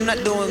I'm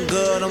not doing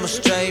good, I'm a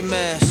straight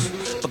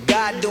mess. But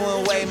God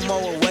doing way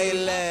more, way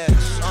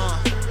less.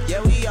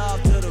 Yeah, we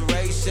off to the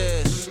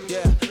races.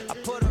 Yeah, I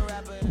put a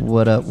rapper.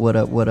 What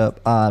up,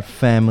 Odd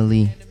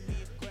family?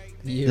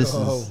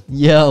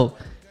 Yo.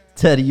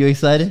 Teddy, you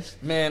excited?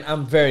 Man,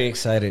 I'm very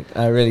excited.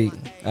 I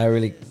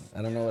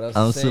don't know what else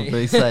to say. I'm super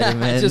excited,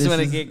 man. I just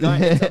want to get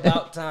going. It's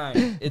about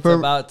time.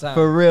 About time.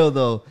 For real,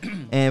 though.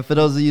 And for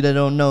those of you that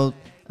don't know,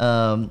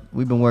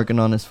 we've been working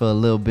on this for a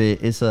little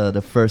bit. It's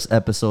the first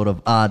episode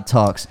of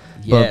oddTALKS.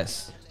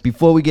 Yes. But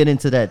before we get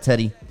into that,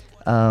 Teddy,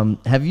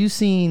 have you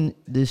seen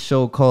this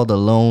show called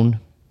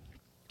Alone?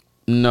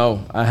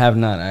 No, I have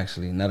not,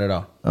 actually. Not at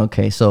all.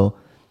 Okay, so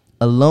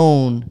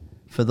Alone,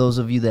 for those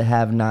of you that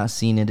have not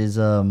seen it, is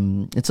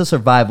it's a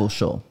survival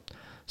show.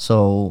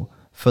 So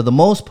for the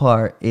most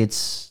part,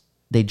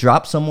 they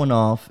drop someone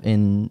off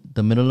in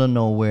the middle of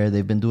nowhere.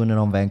 They've been doing it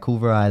on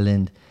Vancouver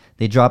Island.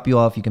 They drop you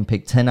off. You can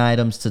pick 10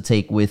 items to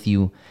take with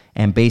you.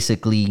 And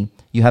basically,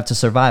 you have to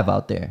survive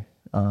out there.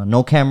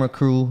 No camera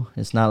crew.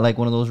 It's not like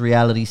one of those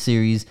reality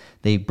series.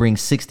 They bring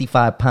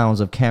 65 pounds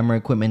of camera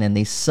equipment and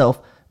they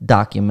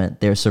self-document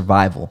their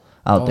survival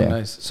out there.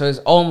 Nice. So it's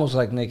almost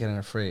like Naked and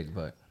Afraid,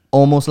 but...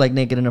 Almost like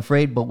Naked and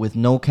Afraid, but with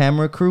no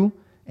camera crew.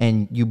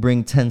 And you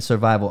bring 10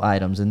 survival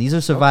items. And these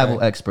are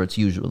survival experts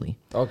usually.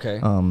 Okay.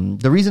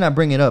 The reason I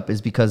bring it up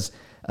is because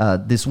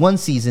this one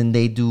season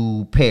they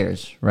do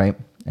pairs, right?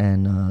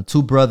 And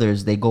two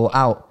brothers, they go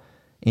out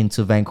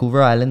into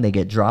Vancouver Island. They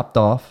get dropped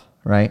off,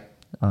 right?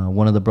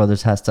 One of the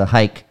brothers has to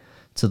hike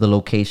to the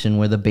location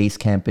where the base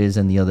camp is,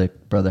 and the other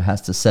brother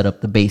has to set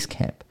up the base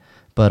camp.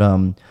 But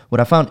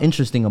what I found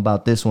interesting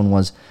about this one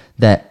was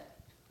that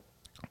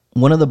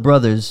one of the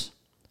brothers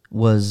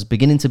was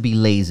beginning to be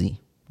lazy,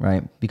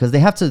 right? Because they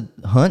have to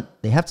hunt,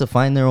 they have to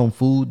find their own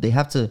food, they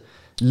have to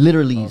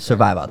literally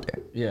survive out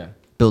there. Yeah.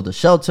 Build a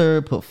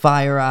shelter, put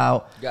fire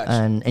out, Gotcha.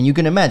 and you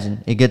can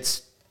imagine it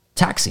gets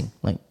taxing.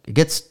 Like, it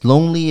gets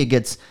lonely, it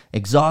gets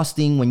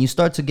exhausting. When you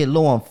start to get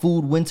low on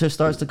food, winter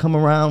starts to come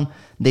around,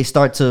 they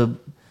start to,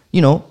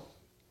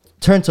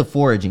 turn to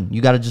foraging.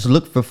 You got to just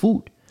look for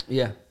food.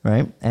 Yeah.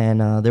 Right?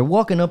 And they're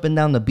walking up and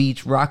down the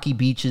beach, rocky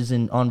beaches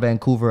on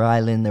Vancouver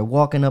Island. They're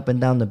walking up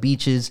and down the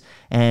beaches,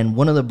 and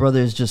one of the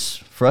brothers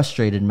just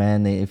frustrated,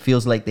 man. It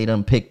feels like they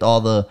done picked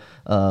all the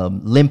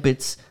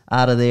limpets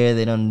out of there.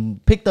 They done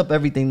picked up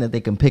everything that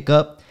they can pick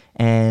up,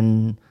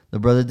 and the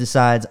brother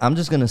decides, I'm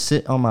just going to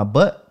sit on my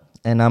butt,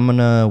 and I'm going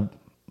to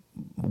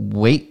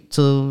wait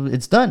till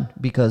it's done,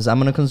 because I'm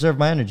going to conserve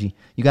my energy.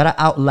 You got to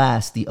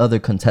outlast the other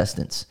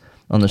contestants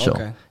on the show,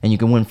 and you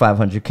can win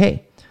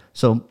 $500K.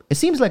 So it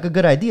seems like a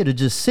good idea to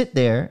just sit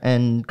there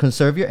and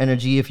conserve your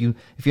energy. If you're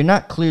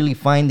not clearly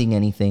finding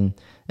anything,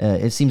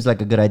 it seems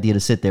like a good idea to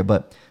sit there.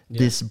 But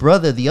this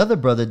brother, the other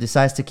brother,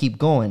 decides to keep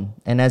going.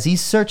 And as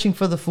he's searching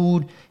for the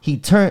food, he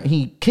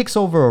kicks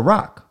over a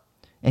rock,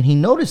 and he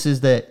notices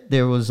that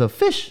there was a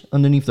fish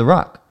underneath the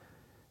rock,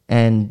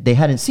 and they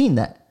hadn't seen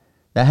that.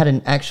 That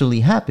hadn't actually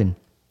happened.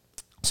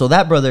 So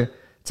that brother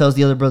tells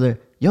the other brother,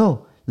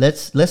 "Yo,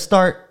 let's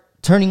start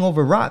turning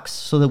over rocks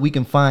so that we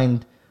can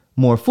find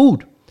more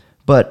food."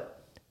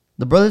 But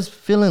the brother's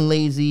feeling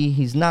lazy.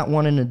 He's not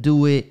wanting to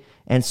do it.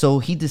 And so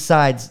he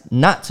decides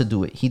not to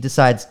do it. He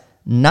decides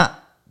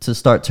not to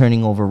start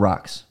turning over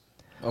rocks.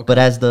 Okay. But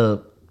as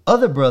the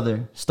other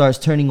brother starts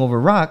turning over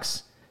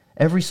rocks,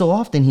 every so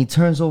often he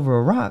turns over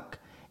a rock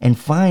and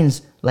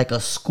finds like a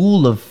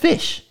school of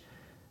fish.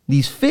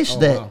 These fish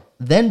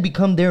then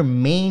become their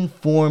main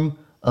form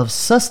of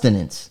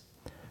sustenance,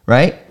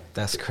 right?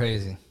 That's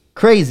crazy.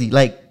 Crazy.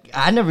 Like,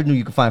 I never knew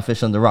you could find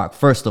fish under rock,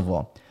 first of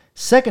all.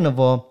 Second of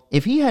all,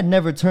 if he had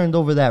never turned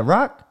over that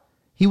rock,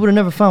 he would have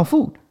never found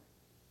food.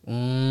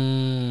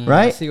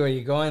 Right? I see where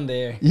you're going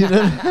there. You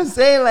know what I'm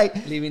saying?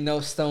 Like, leaving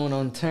no stone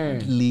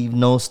unturned. Leave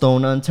no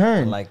stone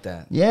unturned. I like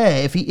that. Yeah,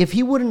 if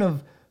he wouldn't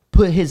have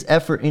put his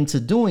effort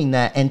into doing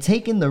that and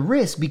taken the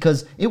risk,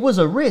 because it was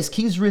a risk.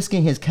 He's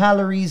risking his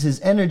calories,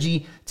 his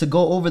energy to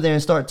go over there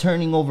and start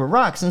turning over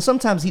rocks. And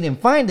sometimes he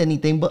didn't find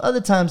anything, but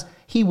other times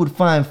he would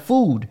find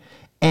food.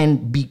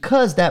 And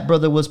because that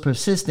brother was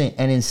persistent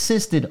and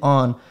insisted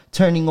on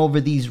turning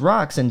over these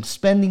rocks and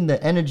spending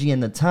the energy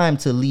and the time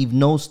to leave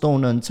no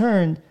stone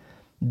unturned,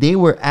 they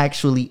were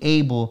actually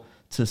able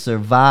to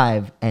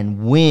survive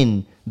and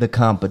win the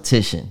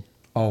competition.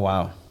 Oh,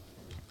 wow.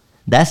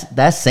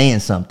 That's saying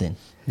something.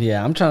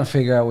 Yeah, I'm trying to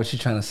figure out what you're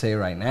trying to say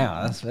right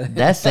now.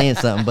 That's saying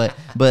something.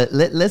 But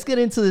let's get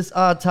into this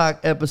Odd Talk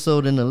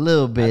episode in a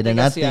little bit.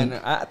 I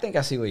think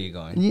I see where you're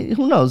going.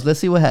 Who knows? Let's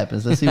see what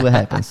happens.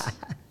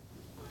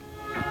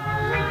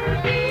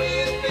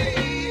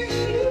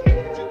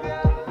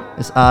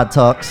 It's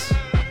oddTALKS.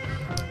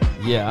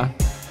 Yeah.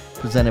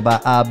 Presented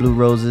by Odd Blue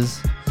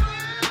Roses.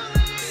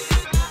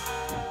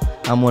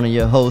 I'm one of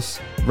your hosts,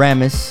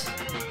 Ramis.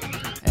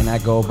 And I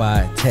go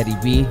by Teddy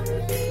B.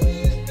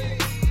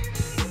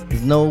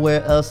 There's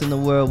nowhere else in the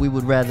world we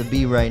would rather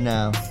be right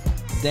now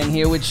than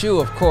here with you,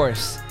 of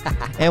course.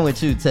 And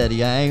with you,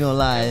 Teddy. I ain't gonna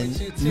lie.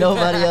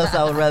 Nobody else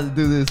I would rather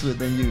do this with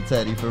than you,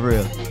 Teddy, for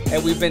real.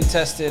 And we've been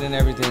tested and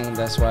everything, and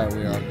that's why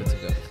we are good to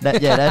go.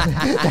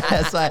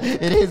 That's why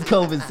it is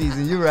COVID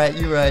season. You're right.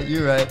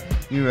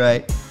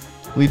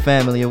 We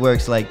family. It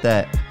works like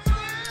that.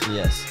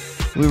 Yes.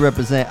 We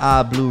represent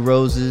our Blue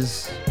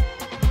Roses.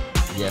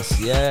 Yes.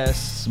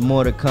 There's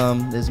more to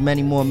come. There's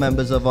many more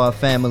members of our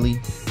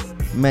family.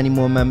 Many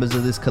more members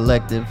of this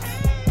collective.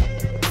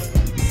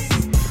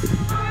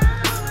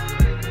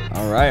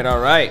 All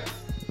right.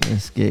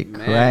 Let's get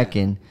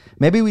cracking.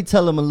 Maybe we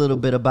tell them a little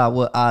bit about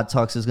what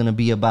oddTALKS is going to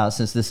be about,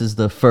 since this is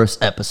the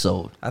first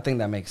episode. I think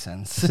that makes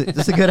sense.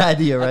 That's a good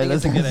idea, right?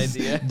 That's a good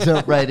idea.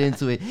 Jump right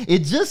into it.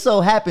 It just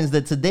so happens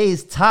that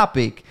today's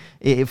topic,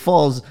 it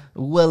falls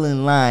well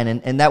in line,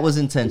 and that was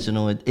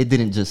intentional. It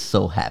didn't just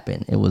so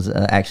happen. It was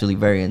actually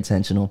very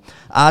intentional.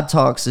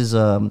 oddTALKS is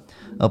a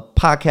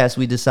podcast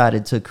we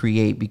decided to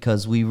create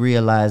because we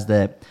realized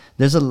that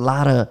there's a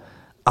lot of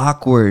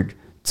awkward,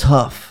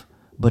 tough,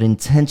 but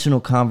intentional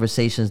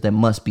conversations that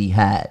must be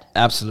had.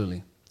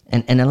 Absolutely.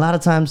 And a lot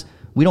of times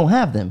we don't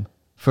have them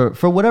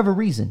for whatever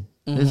reason.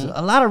 There's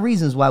a lot of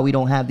reasons why we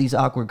don't have these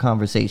awkward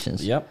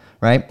conversations. Yep.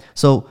 Right?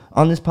 So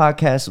on this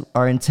podcast,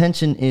 our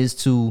intention is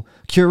to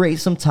curate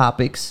some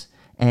topics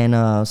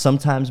and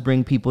sometimes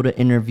bring people to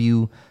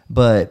interview,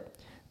 but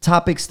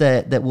topics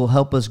that will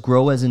help us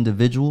grow as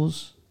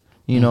individuals,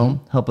 you know,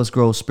 help us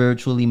grow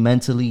spiritually,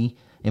 mentally,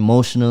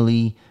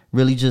 emotionally,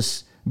 really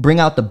just bring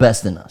out the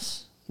best in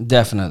us.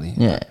 Definitely.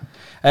 Yeah.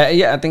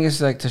 I think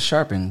it's like to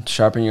sharpen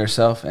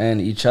yourself and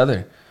each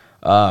other.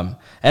 And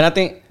I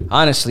think,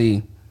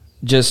 honestly,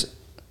 just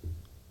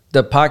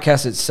the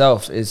podcast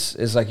itself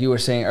is like you were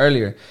saying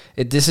earlier,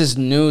 this is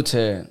new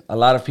to a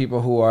lot of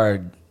people who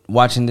are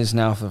watching this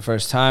now for the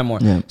first time,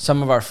 or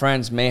some of our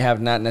friends may have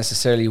not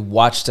necessarily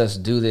watched us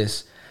do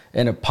this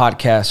in a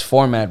podcast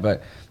format,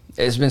 but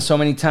it's been so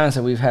many times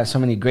that we've had so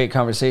many great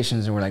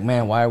conversations and we're like,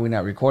 man, why are we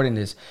not recording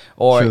this?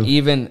 Or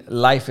even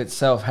life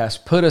itself has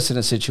put us in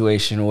a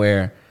situation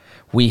where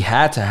we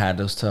had to have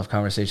those tough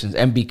conversations.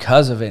 And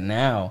because of it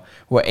now,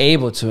 we're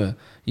able to,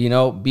 you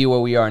know, be where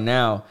we are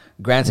now.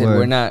 Granted,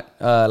 we're not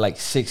like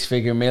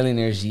six-figure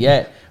millionaires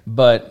yet,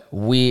 but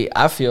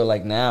I feel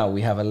like now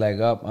we have a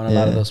leg up on a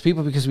lot of those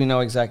people because we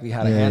know exactly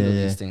how to handle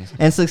these things.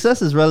 And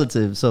success is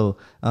relative, so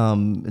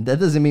that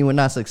doesn't mean we're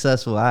not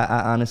successful.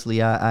 I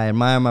honestly, I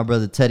admire my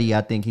brother Teddy.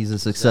 I think he's a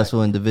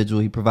successful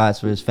individual. He provides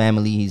for his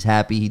family. He's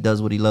happy. He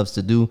does what he loves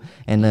to do,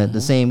 and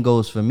the same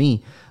goes for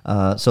me.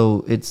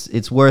 So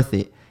it's worth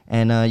it.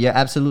 And you're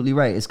absolutely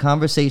right. It's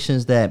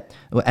conversations that,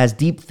 as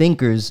deep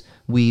thinkers,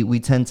 we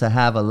tend to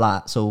have a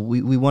lot. So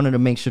we wanted to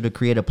make sure to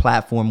create a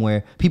platform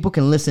where people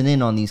can listen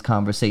in on these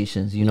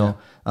conversations, you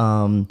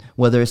know,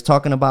 whether it's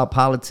talking about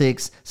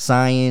politics,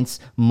 science,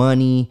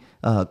 money,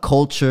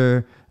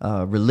 culture,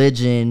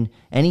 religion,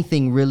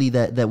 anything really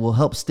that will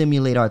help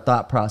stimulate our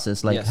thought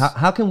process. Like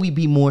how can we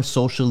be more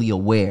socially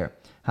aware?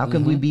 How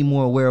can we be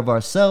more aware of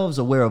ourselves,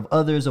 aware of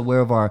others, aware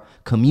of our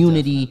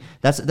community?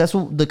 Definitely. That's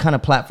what the kind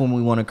of platform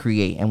we want to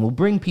create. And we'll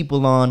bring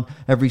people on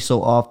every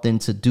so often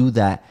to do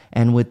that.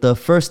 And with the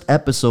first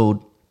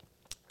episode,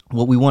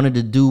 what we wanted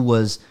to do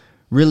was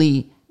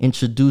really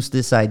introduce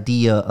this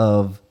idea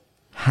of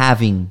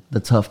having the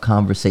tough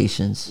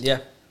conversations. Yeah.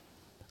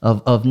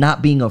 Of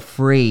not being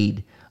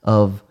afraid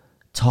of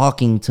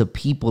talking to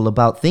people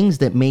about things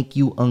that make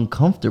you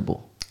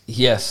uncomfortable.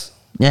 Yes.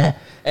 Yeah.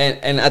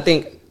 And I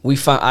think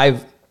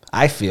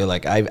I feel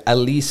like I've at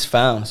least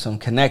found some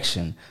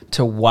connection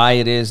to why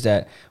it is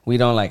that we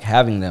don't like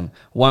having them.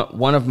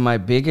 One of my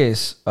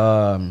biggest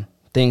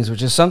things,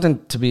 which is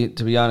something to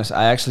be honest,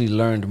 I actually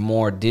learned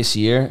more this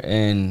year,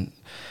 and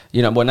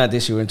well, not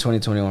this year, in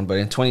 2021, but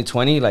in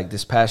 2020, like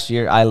this past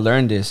year, I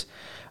learned this.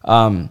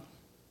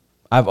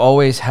 I've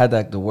always had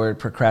like the word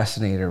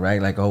procrastinator,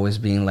 right? Like always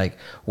being like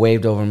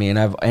waved over me,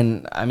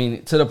 and I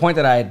mean to the point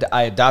that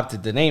I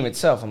adopted the name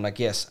itself. I'm like,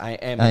 yes, I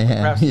am a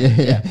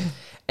procrastinator. Yeah.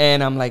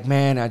 And I'm like,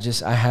 man, I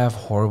have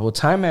horrible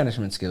time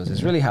management skills.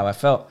 It's really how I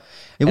felt.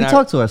 Yeah, we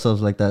talk to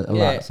ourselves like that a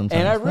lot sometimes.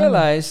 And I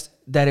realized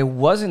that it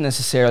wasn't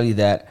necessarily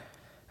that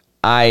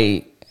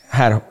I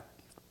had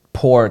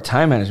poor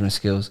time management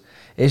skills.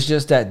 It's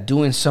just that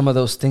doing some of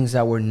those things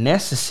that were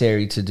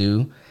necessary to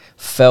do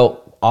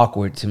felt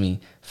awkward to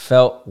me,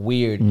 felt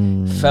weird,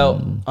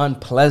 felt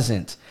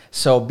unpleasant.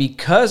 So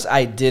because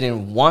I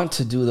didn't want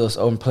to do those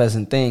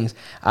unpleasant things,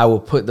 I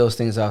would put those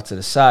things off to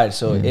the side.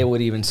 So it would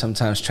even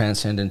sometimes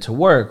transcend into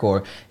work,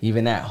 or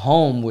even at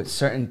home with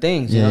certain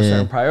things,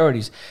 certain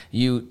priorities.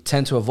 You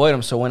tend to avoid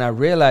them. So when I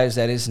realized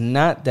that it's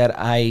not that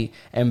I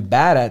am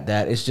bad at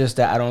that, it's just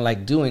that I don't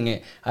like doing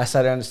it, I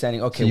started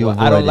understanding, okay, so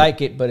I don't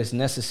like it, but it's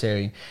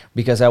necessary,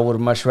 because I would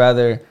much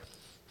rather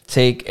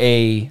take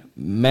a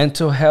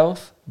mental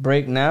health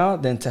break now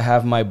than to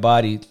have my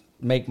body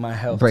make my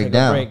health break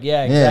down.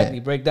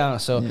 Break down.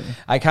 So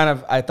I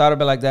thought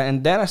of it like that,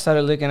 and then I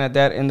started looking at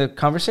that in the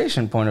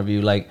conversation point of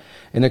view, like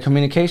in the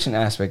communication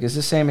aspect. It's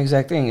the same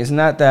exact thing. It's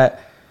not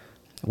that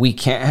we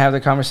can't have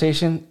the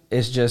conversation,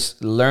 it's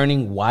just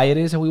learning why it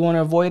is that we want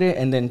to avoid it,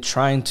 and then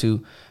trying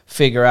to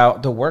figure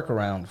out the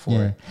workaround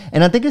for it.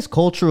 And I think it's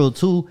cultural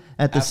too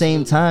at the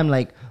same time.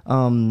 Like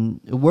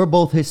we're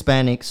both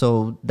Hispanic,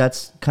 so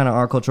that's kind of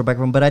our cultural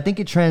background, but I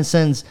think it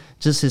transcends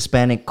just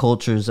Hispanic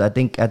cultures. I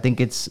think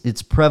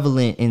it's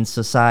prevalent in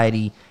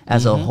society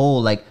as a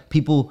whole. Like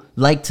people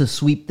like to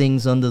sweep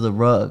things under the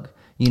rug,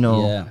 you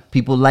know.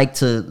 People like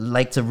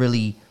to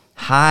really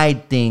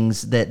hide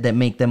things that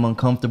make them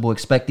uncomfortable,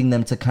 expecting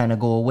them to kind of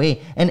go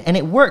away, and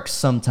it works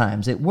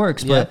sometimes. It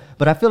works,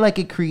 but I feel like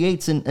it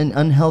creates an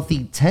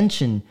unhealthy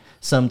tension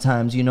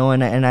sometimes, you know.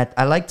 And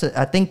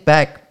I think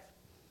back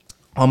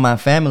on my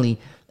family,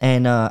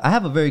 and I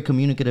have a very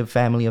communicative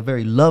family, a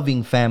very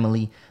loving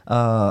family.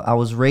 I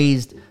was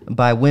raised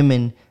by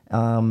women,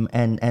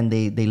 and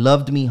they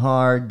loved me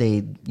hard.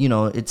 They, you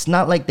know, it's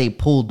not like they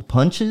pulled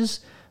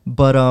punches,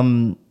 but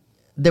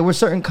there were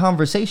certain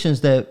conversations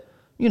that,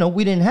 you know,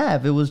 we didn't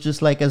have. It was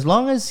just like, as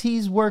long as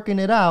he's working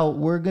it out,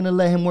 we're gonna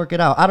let him work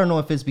it out. I don't know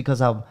if it's because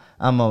I'm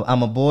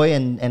a boy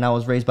and I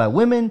was raised by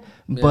women,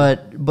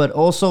 but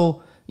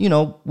also, you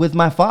know, with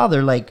my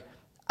father, like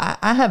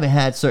I haven't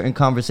had certain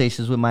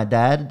conversations with my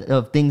dad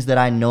of things that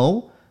I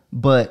know,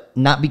 but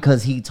not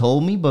because he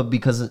told me, but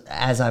because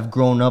as I've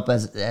grown up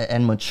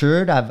and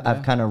matured,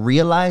 I've kind of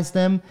realized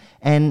them,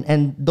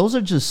 and those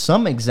are just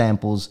some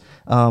examples.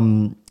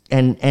 And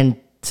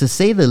to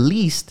say the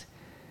least.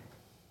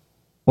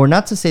 Or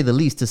not to say the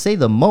least, to say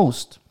the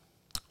most,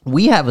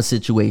 we have a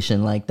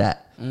situation like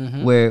that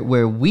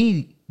where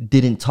we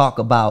didn't talk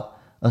about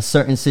a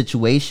certain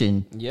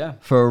situation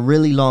for a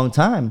really long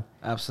time.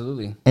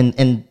 Absolutely.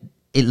 And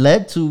it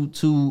led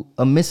to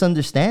a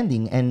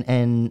misunderstanding.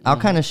 And I'll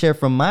kind of share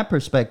from my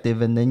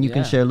perspective, and then you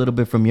can share a little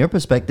bit from your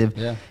perspective.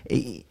 Yeah.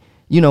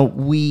 You know,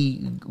 we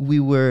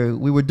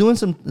were doing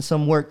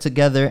some work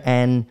together,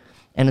 and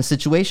a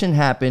situation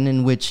happened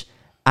in which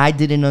I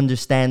didn't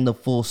understand the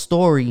full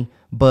story,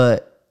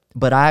 but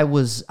I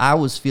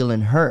was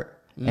feeling hurt,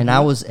 and I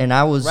was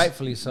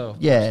rightfully so.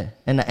 Yeah,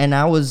 and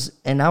I was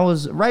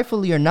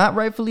rightfully or not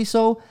rightfully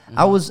so.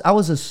 I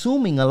was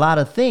assuming a lot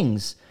of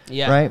things.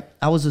 Yeah. Right.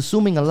 I was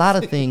assuming a lot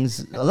of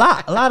things, a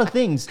lot of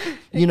things,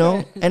 you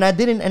know, and I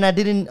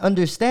didn't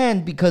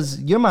understand,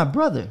 because you're my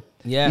brother.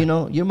 Yeah. You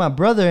know, you're my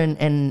brother,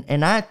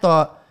 and I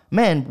thought,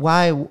 man,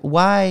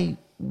 why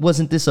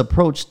wasn't this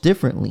approached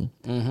differently?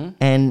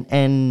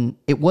 And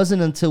it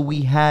wasn't until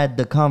we had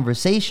the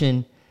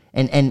conversation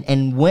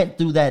and went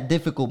through that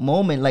difficult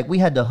moment, like we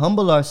had to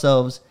humble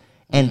ourselves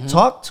and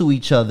talk to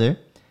each other,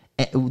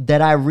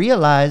 that I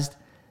realized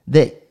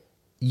that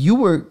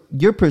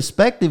your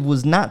perspective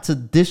was not to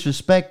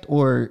disrespect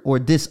or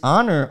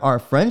dishonor our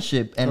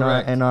friendship and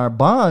our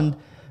bond,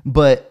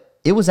 but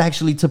it was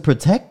actually to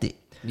protect it.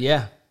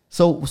 Yeah.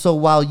 So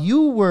while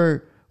you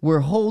were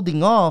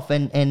holding off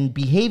and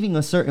behaving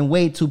a certain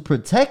way to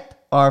protect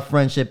our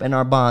friendship and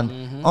our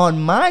bond, on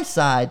my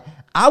side,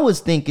 I was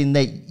thinking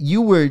that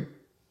you were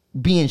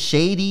being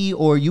shady,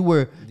 or you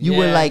were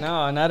like,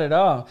 no, not at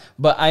all.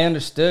 But I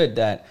understood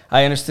that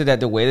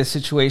the way the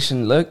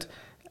situation looked,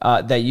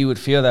 that you would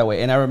feel that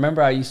way. And I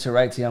remember I used to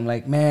write to you, I'm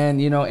like, man,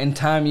 you know, in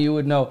time you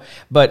would know.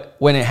 But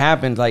when it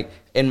happened, like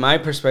in my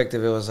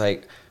perspective, it was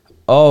like,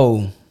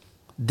 oh,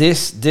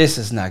 this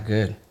is not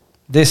good.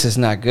 This is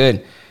not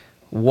good.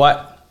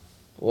 What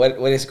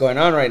is going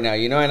on right now,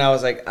 you know? And I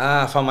was like,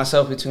 I found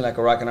myself between like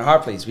a rock and a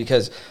hard place,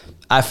 because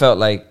I felt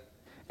like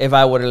if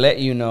I would have let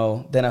you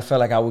know, then I felt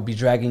like I would be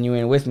dragging you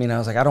in with me. And I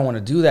was like, I don't want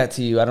to do that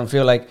to you. I don't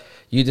feel like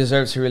you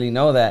deserve to really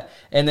know that.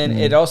 And then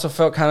it also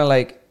felt kind of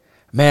like,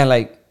 man,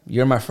 like,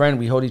 you're my friend.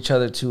 We hold each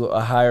other to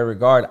a higher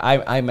regard.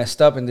 I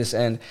messed up in this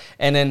end.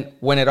 And then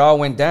when it all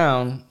went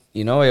down,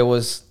 you know, it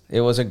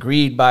was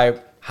agreed by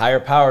higher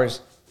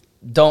powers.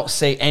 Don't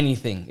say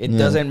anything. It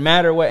doesn't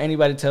matter what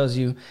anybody tells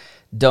you.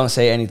 Don't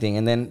say anything.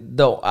 And then,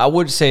 though, I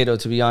would say, though,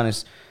 to be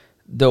honest,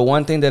 the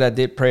one thing that I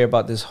did pray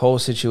about this whole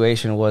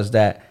situation was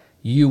that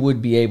you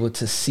would be able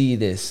to see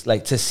this,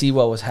 like to see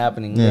what was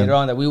happening later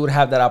on, that we would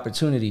have that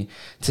opportunity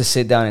to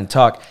sit down and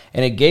talk.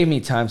 And it gave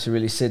me time to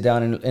really sit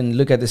down and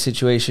look at the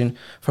situation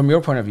from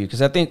your point of view.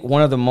 Because I think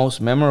one of the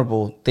most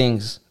memorable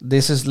things,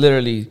 this is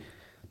literally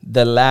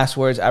the last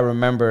words I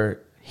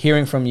remember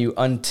hearing from you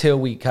until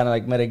we kind of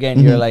like met again.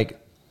 You're like,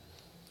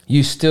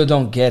 you still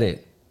don't get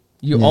it.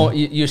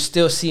 You're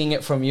still seeing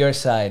it from your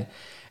side.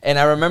 And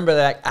I remember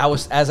that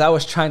as I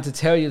was trying to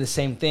tell you the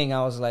same thing,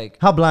 I was like,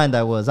 how blind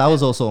I was. I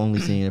was also only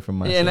seeing it from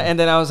my side. And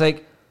then I was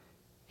like,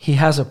 he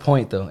has a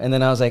point though. And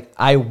then I was like,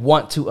 I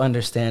want to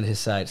understand his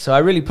side. So I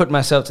really put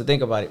myself to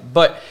think about it.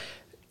 But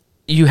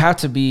you have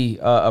to be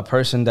a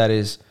person that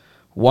is,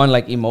 one,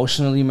 like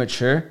emotionally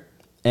mature,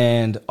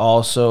 and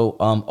also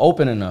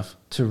open enough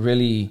to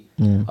really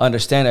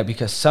understand that.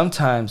 Because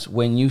sometimes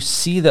when you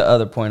see the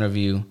other point of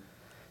view,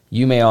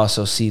 you may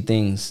also see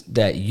things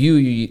that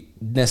you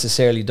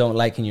necessarily don't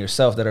like in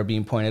yourself that are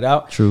being pointed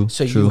out. True.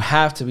 So you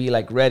have to be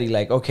like ready,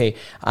 like, okay,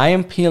 I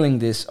am peeling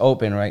this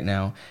open right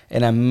now,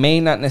 and I may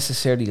not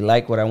necessarily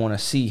like what I want to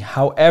see.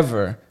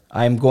 However,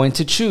 I'm going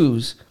to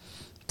choose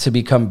to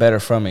become better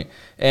from it.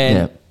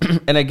 And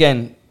and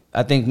again,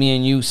 I think me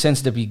and you,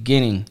 since the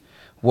beginning,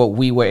 what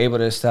we were able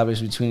to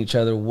establish between each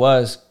other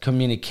was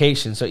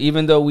communication. So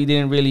even though we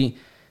didn't really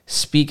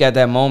speak at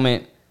that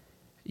moment,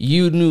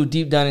 you knew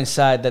deep down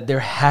inside that there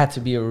had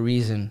to be a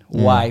reason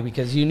why,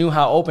 because you knew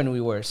how open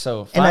we were.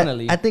 So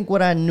finally, I think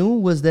what I knew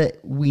was that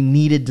we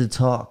needed to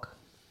talk,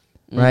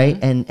 right?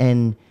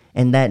 And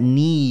that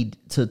need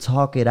to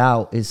talk it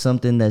out is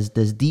something that's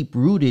deep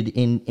rooted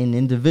in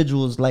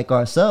individuals like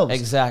ourselves.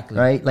 Exactly.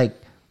 Right? Like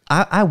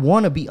I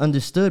want to be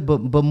understood, but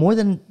more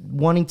than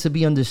wanting to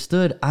be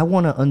understood, I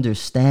want to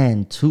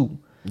understand too.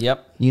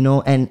 Yep. You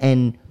know,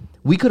 and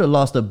we could have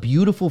lost a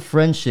beautiful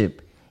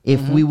friendship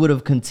if we would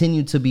have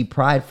continued to be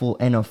prideful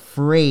and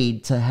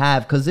afraid to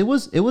have, because it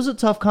was a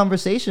tough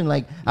conversation.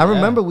 Like I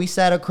remember we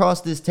sat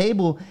across this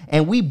table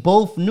and we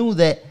both knew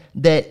that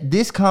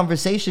this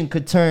conversation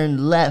could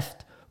turn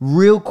left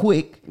real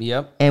quick.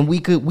 Yep. And we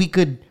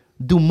could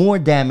do more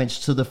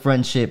damage to the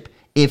friendship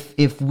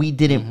if we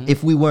didn't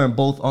if we weren't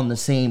both on the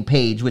same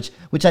page, which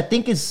I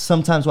think is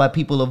sometimes why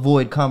people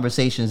avoid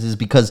conversations, is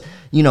because,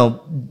 you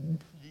know,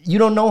 you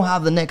don't know how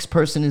the next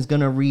person is going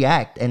to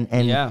react,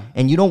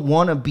 and you don't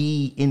want to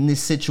be in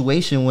this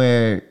situation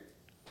where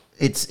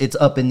it's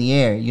up in the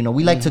air. You know,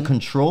 we like to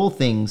control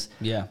things.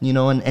 Yeah. You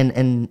know,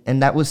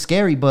 and that was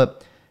scary,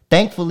 but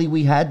thankfully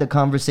we had the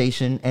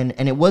conversation,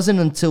 and it wasn't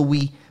until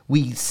we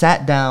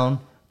sat down,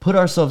 put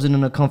ourselves in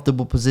an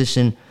uncomfortable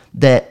position,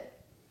 that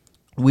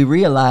we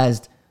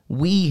realized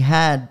we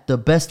had the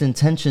best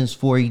intentions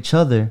for each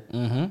other,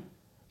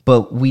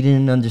 but we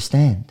didn't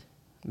understand.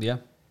 Yeah.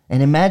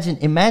 And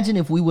imagine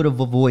if we would have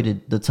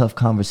avoided the tough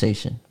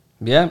conversation.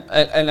 Yeah.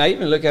 And I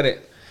even look at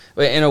it,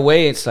 in a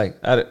way, it's like,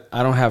 I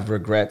don't have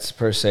regrets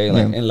per se.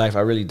 Like in life,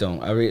 I really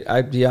don't.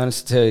 I'd be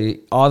honest to tell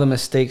you, all the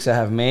mistakes I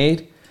have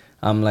made,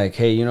 I'm like,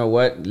 hey, you know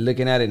what?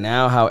 Looking at it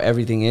now, how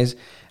everything is,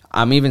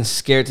 I'm even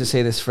scared to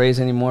say this phrase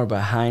anymore, but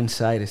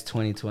hindsight is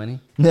 2020.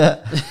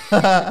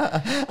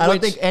 I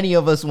don't think any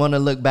of us want to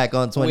look back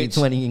on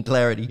 2020 in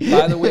clarity.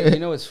 By the way, you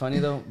know what's funny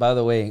though? By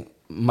the way,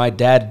 my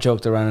dad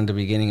joked around in the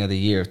beginning of the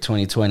year of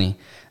 2020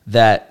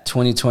 that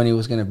 2020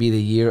 was going to be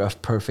the year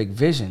of perfect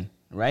vision,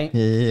 right?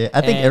 Yeah.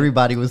 I think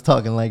everybody was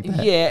talking like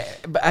that. Yeah,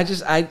 but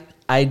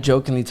I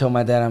jokingly told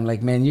my dad, I'm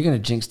like, man, you're going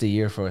to jinx the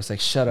year for us. Like,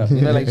 shut up.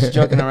 You know, like just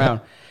joking around.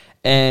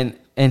 And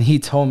he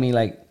told me,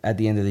 like, at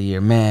the end of the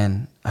year,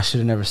 man, I should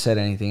have never said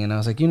anything. And I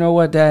was like, you know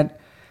what, Dad?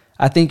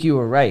 I think you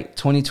were right.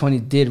 2020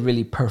 did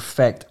really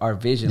perfect our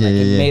vision. Like,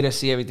 it made us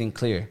see everything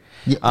clear.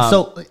 Yeah,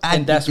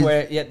 that's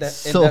where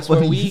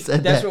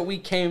we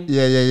came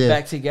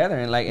back together.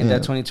 And like in that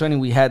 2020,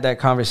 we had that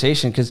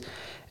conversation, because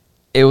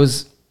it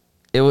was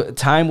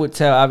time would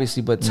tell,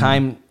 obviously, but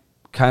time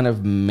kind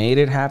of made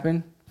it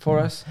happen for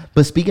us.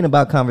 But speaking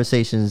about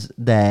conversations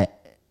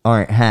that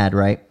aren't had,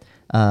 right?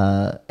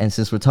 And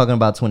since we're talking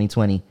about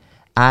 2020,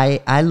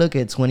 I look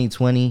at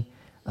 2020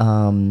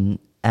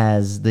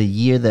 as the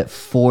year that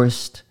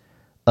forced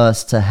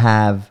us to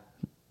have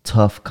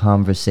tough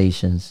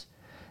conversations.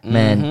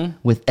 Man,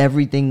 with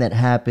everything that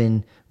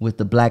happened with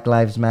the Black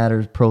Lives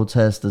Matter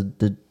protests,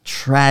 the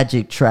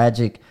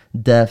tragic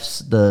deaths,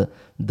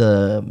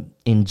 the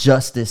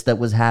injustice that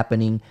was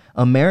happening,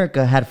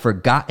 America had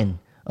forgotten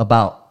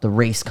about the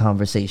race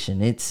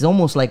conversation. It's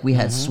almost like we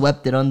had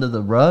swept it under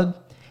the rug,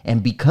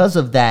 and because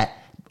of that,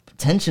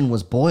 tension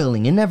was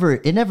boiling. It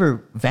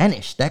never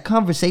vanished. That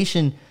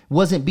conversation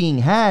wasn't being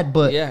had,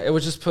 but it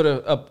was just put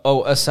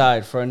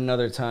aside for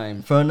another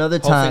time.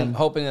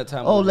 Hoping that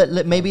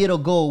time. Maybe it'll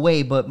go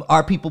away. But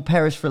our people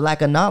perish for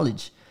lack of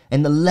knowledge,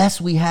 and the less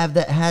we had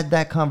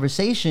that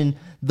conversation,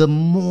 the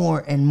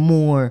more and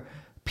more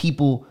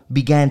people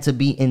began to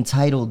be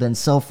entitled and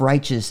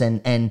self-righteous,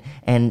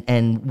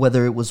 and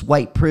whether it was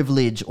white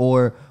privilege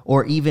or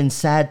even,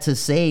 sad to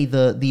say,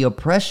 the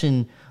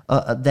oppression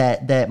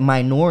that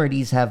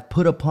minorities have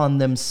put upon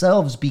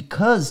themselves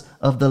because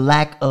of the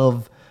lack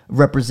of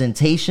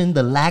representation,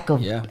 the lack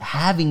of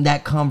having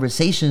that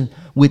conversation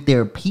with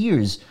their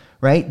peers,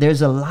 right?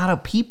 There's a lot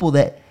of people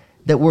that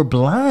were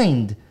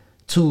blind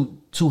to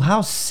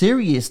how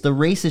serious the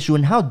race issue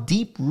and how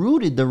deep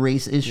rooted the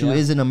race issue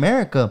is in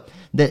America,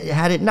 that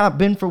had it not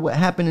been for what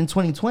happened in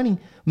 2020,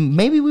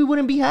 maybe we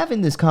wouldn't be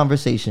having this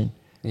conversation.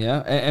 Yeah.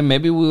 And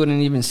maybe we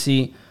wouldn't even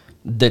see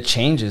the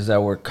changes that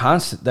we're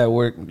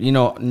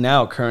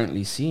now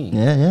currently seeing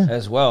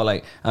as well.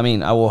 Like, I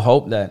mean, I will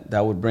hope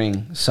that would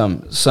bring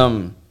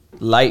some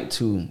light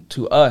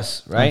to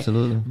us, right?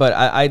 Absolutely. But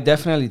I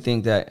definitely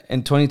think that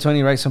in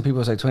 2020, right, some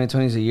people say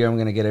 2020 is a year I'm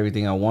going to get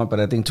everything I want, but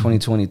I think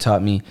 2020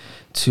 taught me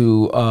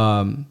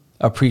to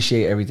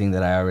appreciate everything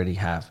that I already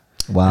have.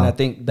 Wow. And I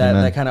think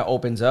that kind of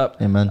opens up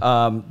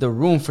the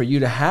room for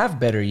you to have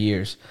better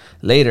years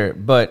later.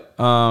 But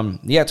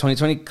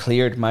 2020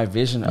 cleared my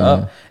vision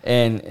up.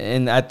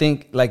 And I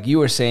think, like you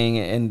were saying,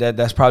 and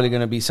that's probably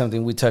going to be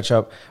something we touch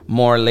up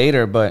more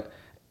later, but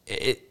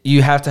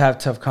you have to have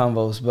tough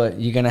convos, but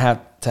you're going to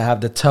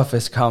have the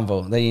toughest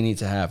convo that you need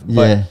to have.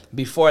 But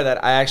before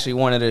that, I actually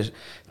wanted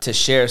to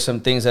share some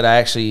things that I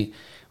actually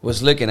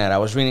was looking at. I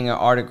was reading an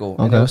article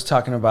and it was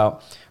talking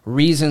about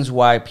reasons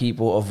why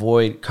people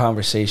avoid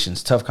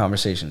conversations, tough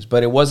conversations.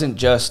 But it wasn't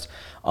just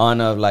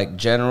on a like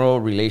general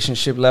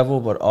relationship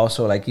level, but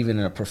also like even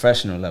in a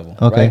professional level.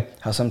 Okay. Right?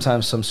 How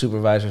sometimes some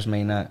supervisors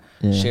may not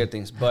share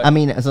things. But I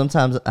mean,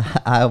 sometimes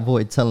I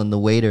avoid telling the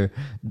waiter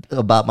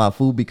about my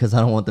food because I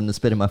don't want them to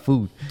spit in my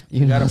food.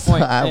 You got know, a so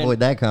point. I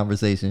avoid that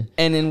conversation.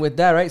 And then with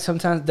that, right?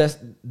 Sometimes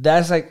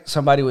that's like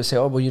somebody would say,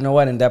 "Oh, well, you know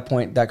what?" In that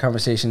point, that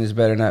conversation is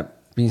better not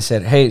being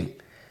said. Hey,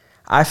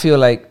 I feel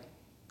like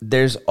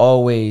there's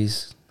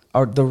always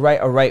a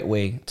right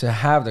way to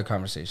have the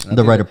conversation.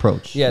 The right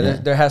approach. Yeah,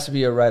 there has to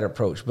be a right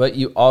approach. But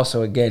you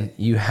also, again,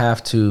 you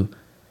have to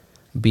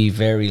be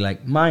very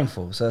like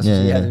mindful. So that's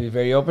you have to be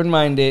very open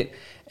minded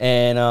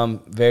and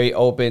very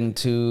open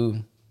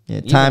to. Yeah,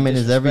 timing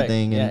is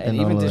everything. And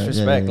even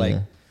disrespect, like.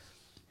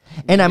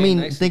 And I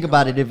mean, think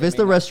about it. If it's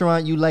the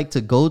restaurant you like to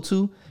go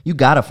to, you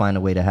gotta find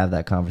a way to have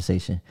that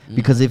conversation.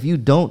 Because if you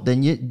don't,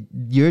 then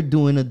you're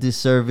doing a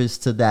disservice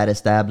to that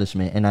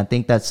establishment. And I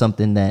think that's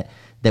something that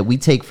we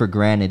take for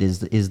granted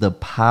is the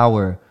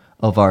power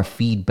of our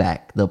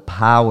feedback, the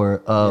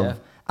power of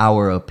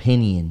our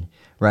opinion,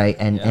 right?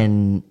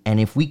 And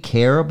if we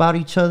care about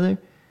each other,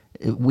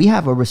 we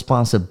have a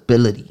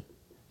responsibility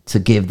to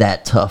give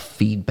that tough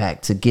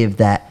feedback, to give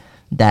that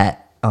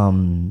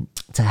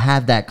to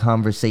have that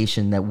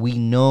conversation that we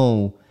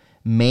know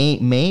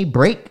may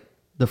break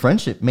the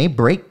friendship, may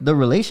break the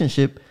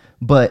relationship.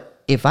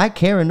 But if I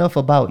care enough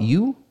about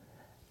you,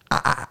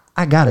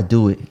 I gotta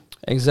do it.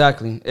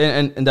 Exactly.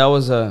 And that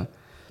was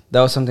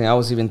something I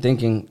was even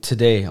thinking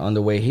today on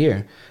the way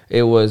here.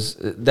 It was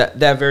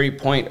that very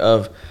point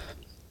of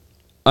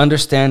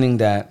understanding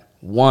that,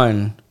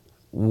 one,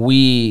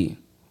 we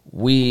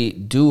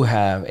do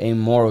have a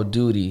moral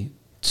duty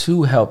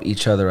to help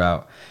each other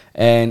out.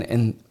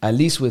 And at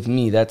least with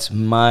me, that's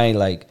my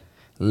like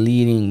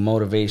leading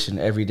motivation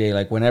every day.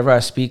 Like whenever I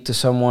speak to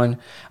someone,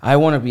 I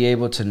want to be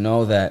able to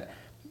know that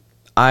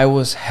I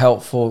was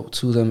helpful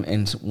to them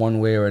in one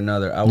way or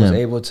another. I was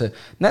able to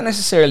not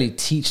necessarily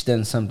teach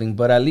them something,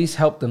 but at least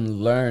help them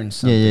learn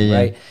something,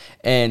 right?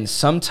 And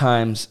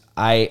sometimes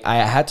I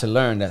had to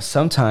learn that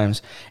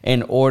sometimes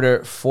in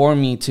order for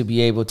me to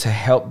be able to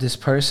help this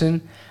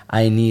person,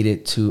 I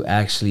needed to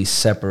actually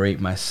separate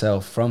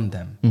myself from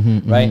them,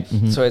 right?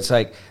 So it's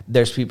like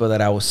there's people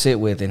that I will sit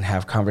with and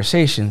have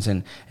conversations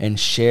and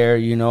share,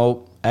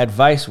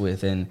 advice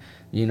with, and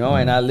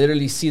and I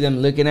literally see them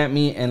looking at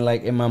me, and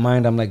like in my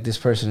mind, I'm like, this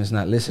person is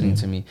not listening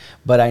to me.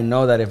 But I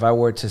know that if I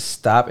were to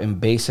stop and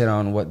base it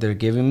on what they're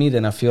giving me,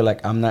 then I feel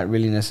like I'm not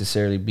really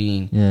necessarily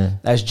being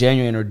as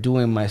genuine or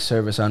doing my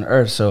service on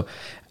earth. So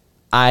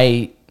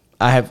I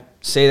have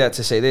say that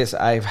to say this.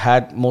 I've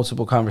had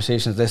multiple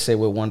conversations, let's say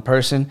with one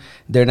person,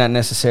 they're not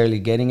necessarily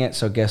getting it.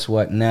 So guess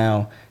what?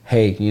 Now,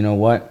 hey, you know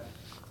what?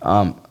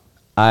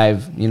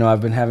 I've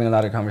been having a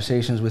lot of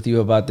conversations with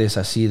you about this.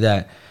 I see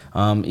that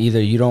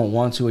either you don't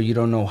want to or you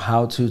don't know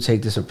how to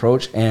take this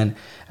approach. And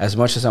as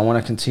much as I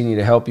want to continue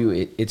to help you,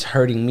 it's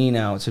hurting me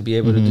now to be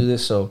able to do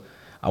this. So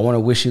I want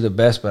to wish you the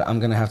best, but I'm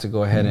going to have to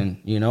go ahead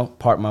and,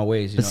 part my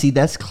ways. But see,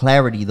 that's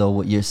clarity, though,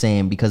 what you're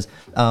saying, because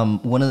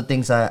one of the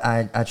things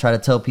I try to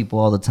tell people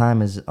all the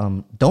time is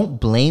don't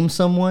blame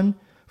someone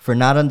for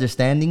not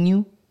understanding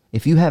you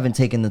if you haven't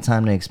taken the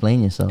time to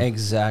explain yourself.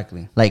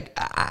 Exactly. Like,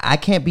 I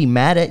can't be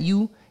mad at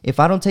you if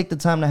I don't take the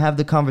time to have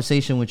the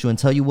conversation with you and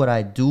tell you what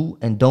I do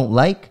and don't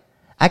like.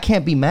 I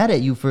can't be mad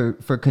at you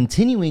for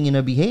continuing in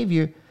a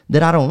behavior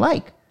that I don't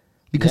like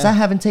because I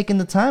haven't taken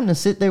the time to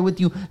sit there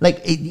with you.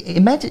 Like,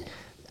 imagine...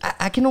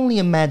 I can only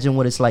imagine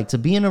what it's like to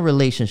be in a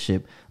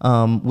relationship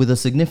with a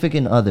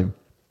significant other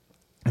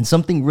and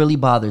something really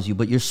bothers you,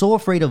 but you're so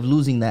afraid of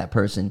losing that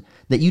person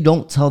that you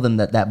don't tell them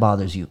that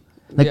bothers you.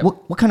 Like,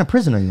 what kind of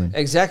prison are you in?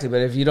 Exactly.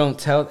 But if you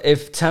don't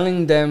if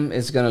telling them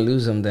is going to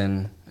lose them,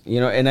 then,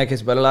 in that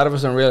case, but a lot of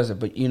us don't realize it.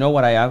 But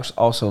what I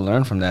also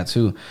learned from that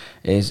too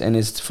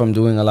is from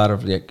doing a lot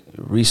of like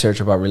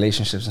research about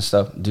relationships and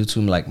stuff due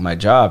to like my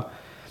job.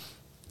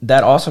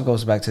 That also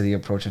goes back to the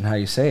approach and how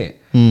you say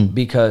it.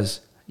 Because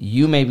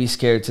you may be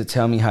scared to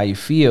tell me how you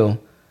feel,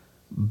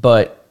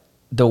 but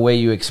the way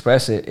you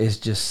express it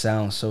just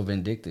sounds so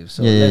vindictive.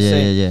 So let's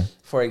say,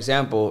 for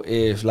example,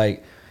 if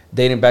like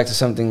dating back to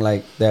something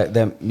like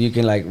that you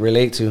can like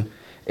relate to,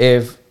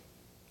 if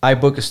I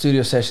book a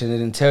studio session and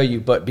didn't tell you,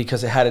 but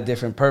because it had a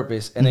different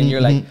purpose, and then you're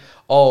like,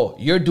 oh,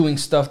 you're doing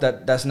stuff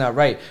that's not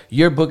right.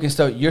 You're booking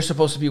stuff. You're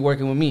supposed to be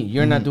working with me.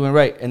 You're not doing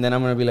right. And then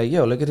I'm going to be like,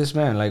 yo, look at this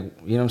man. Like,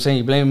 you know what I'm saying?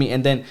 You blame me.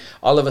 And then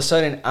all of a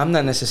sudden, I'm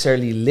not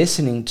necessarily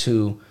listening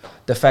to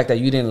the fact that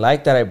you didn't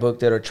like that I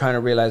booked it or trying to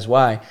realize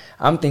why.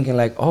 I'm thinking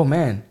like, oh,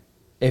 man,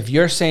 if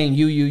you're saying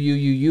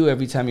you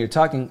every time you're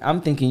talking, I'm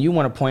thinking you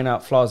want to point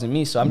out flaws in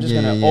me. So I'm just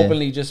going to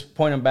openly just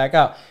point them back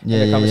out. And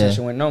the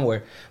conversation went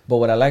nowhere. But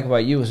what I like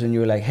about you is when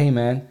you were like, hey,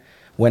 man,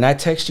 when I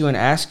text you and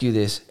ask you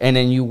this, and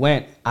then you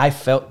went, I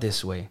felt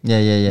this way.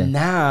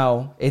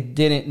 Now it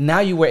didn't.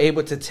 Now you were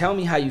able to tell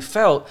me how you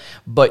felt,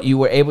 but you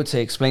were able to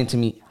explain to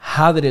me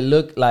how did it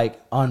look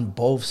like on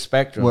both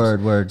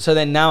spectrums. Word. So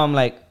then now I'm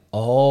like,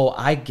 oh,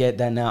 I get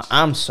that now.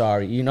 I'm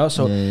sorry.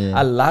 So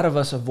a lot of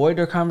us avoid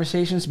our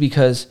conversations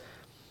because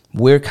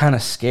we're kind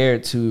of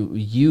scared to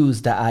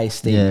use the I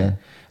statement.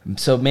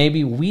 So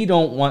maybe we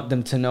don't want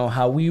them to know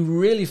how we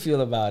really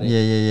feel about it.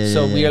 Yeah.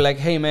 So we are like,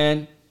 hey,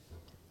 man,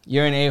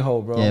 you're an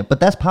a-hole, bro. Yeah, but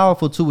that's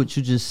powerful too, what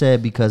you just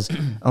said, because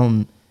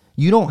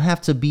you don't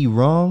have to be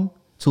wrong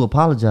to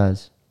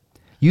apologize.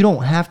 You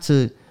don't have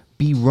to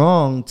be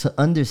wrong to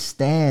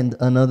understand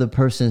another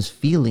person's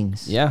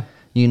feelings. Yeah.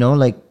 You know,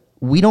 like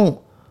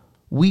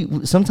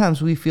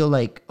sometimes we feel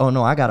like, oh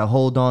no, I gotta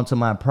hold on to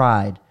my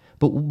pride.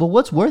 But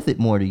what's worth it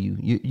more to you?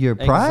 Your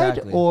pride,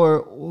 Exactly.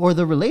 or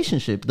the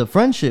relationship, the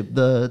friendship,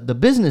 the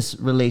business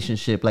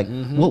relationship? Like,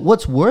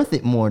 what's worth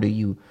it more to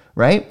you,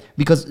 right?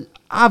 Because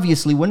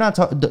obviously we're not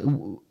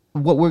talking.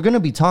 What we're going to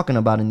be talking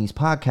about in these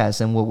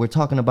podcasts, and what we're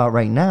talking about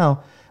right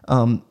now,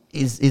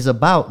 is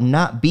about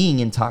not being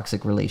in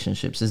toxic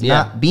relationships, is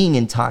not being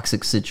in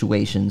toxic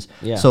situations.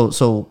 Yeah.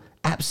 So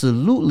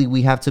absolutely,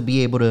 we have to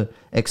be able to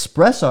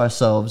express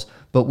ourselves,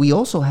 but we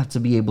also have to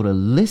be able to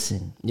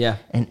listen. Yeah.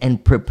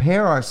 And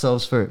prepare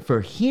ourselves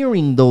for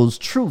hearing those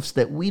truths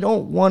that we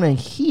don't want to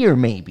hear,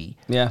 maybe.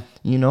 Yeah.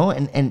 You know,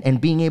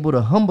 and being able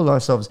to humble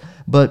ourselves.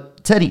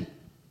 But Teddy,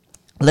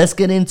 let's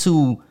get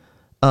into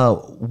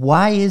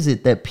why is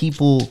it that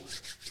people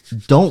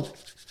don't,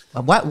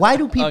 why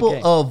do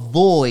people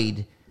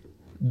avoid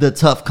the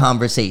tough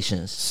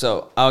conversations?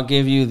 So I'll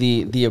give you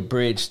the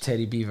abridged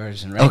Teddy B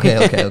version, right?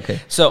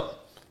 Okay. So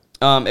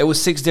it was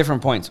 6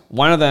 different points.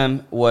 One of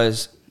them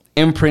was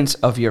imprints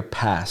of your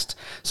past.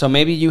 So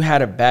maybe you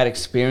had a bad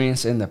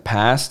experience in the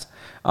past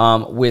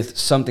with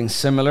something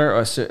similar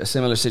or a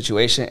similar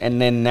situation,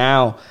 and then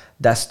now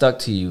that stuck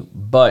to you.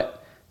 But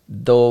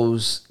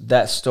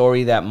that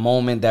story, that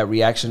moment, that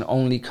reaction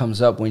only comes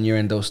up when you're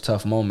in those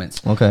tough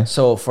moments. Okay.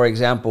 So, for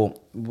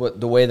example,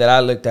 the way that I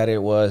looked at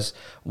it was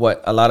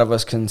what a lot of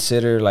us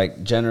consider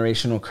like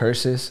generational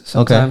curses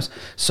sometimes. Okay.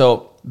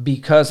 So,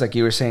 because like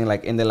you were saying,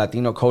 like in the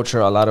Latino culture,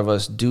 a lot of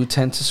us do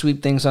tend to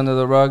sweep things under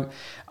the rug.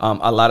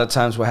 A lot of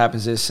times what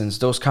happens is, since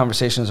those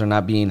conversations are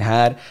not being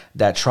had,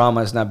 that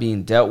trauma is not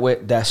being dealt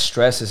with, that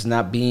stress is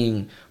not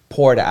being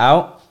poured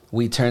out,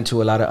 we turn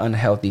to a lot of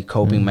unhealthy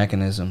coping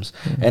mechanisms.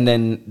 And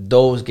then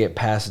those get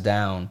passed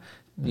down.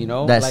 You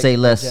know, that like say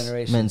less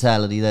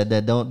mentality,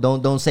 that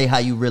don't say how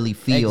you really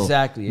feel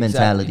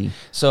mentality.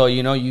 So,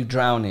 you know, you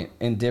drown it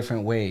in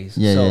different ways.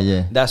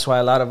 Yeah. That's why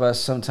a lot of us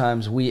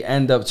sometimes we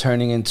end up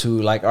turning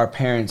into like our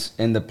parents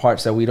in the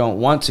parts that we don't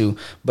want to,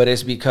 but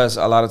it's because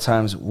a lot of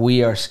times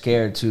we are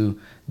scared to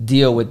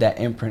deal with that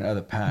imprint of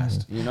the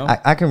past. You know,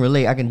 I can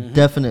relate. I can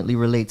definitely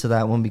relate to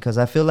that one, because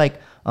I feel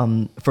like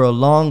for a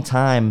long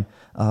time,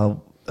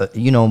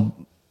 you know,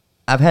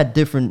 I've had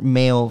different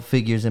male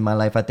figures in my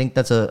life. I think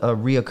that's a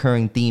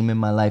reoccurring theme in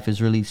my life,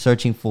 is really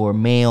searching for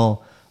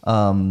male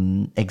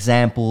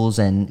examples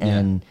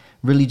and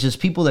really just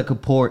people that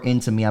could pour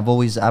into me. I've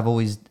always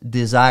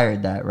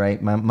desired that,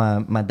 right?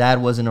 My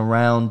dad wasn't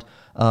around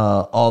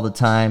all the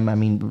time. I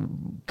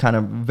mean, kind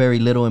of very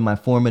little in my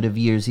formative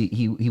years.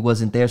 He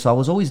wasn't there. So I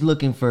was always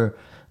looking for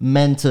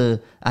men to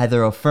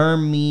either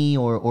affirm me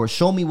or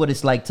show me what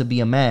it's like to be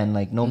a man.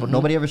 Like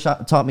nobody ever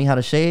taught me how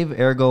to shave.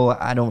 Ergo,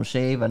 I don't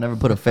shave. I never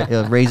put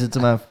a razor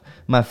to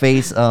my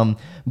face.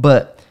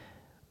 But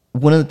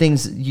one of the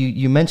things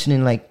you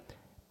mentioning, like,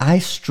 I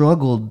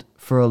struggled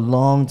for a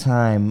long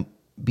time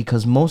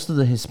because most of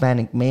the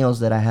Hispanic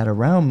males that I had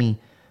around me,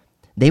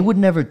 they would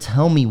never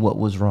tell me what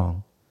was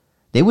wrong.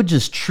 They would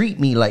just treat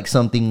me like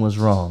something was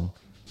wrong.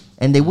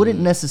 And they wouldn't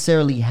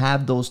necessarily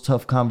have those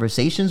tough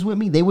conversations with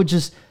me. They would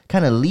just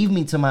kind of leave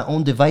me to my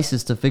own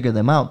devices to figure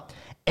them out.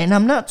 And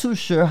I'm not too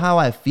sure how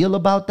I feel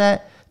about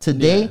that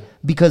today,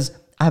 because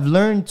I've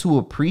learned to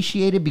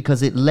appreciate it,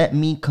 because it let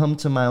me come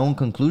to my own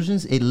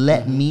conclusions. It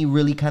let me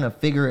really kind of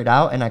figure it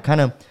out. And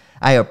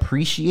I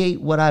appreciate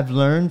what I've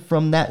learned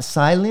from that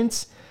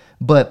silence.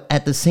 But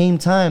at the same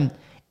time,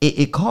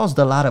 it caused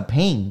a lot of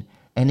pain.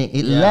 And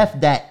it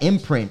left that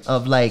imprint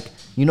of like,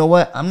 you know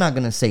what? I'm not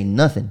going to say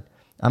nothing.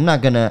 I'm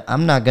not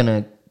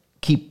gonna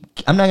keep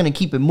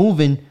it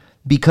moving,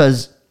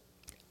 because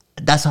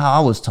that's how I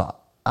was taught.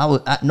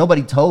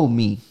 Nobody told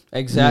me.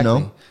 Exactly. You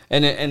know?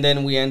 And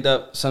then we end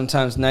up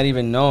sometimes not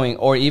even knowing,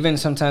 or even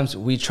sometimes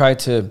we try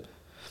to,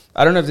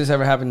 I don't know if this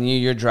ever happened to you.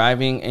 You're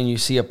driving and you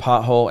see a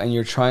pothole and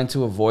you're trying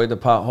to avoid the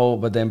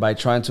pothole, but then by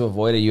trying to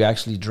avoid it, you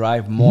actually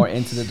drive more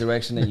into the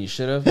direction than you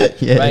should have.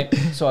 Right?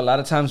 So a lot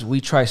of times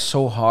we try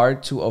so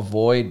hard to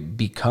avoid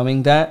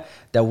becoming that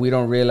we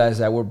don't realize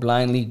that we're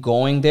blindly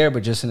going there,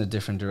 but just in a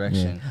different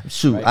direction. Yeah.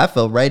 Shoot, right? I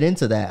fell right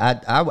into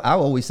that. I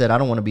always said I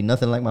don't want to be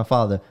nothing like my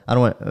father. I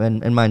don't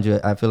want, and mind you,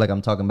 I feel like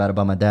I'm talking bad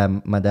about my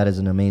dad. My dad is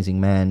an amazing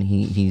man.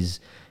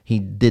 He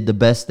did the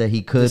best that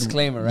he could.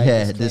 Disclaimer, right?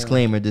 Yeah,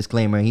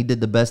 disclaimer. He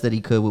did the best that he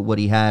could with what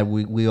he had.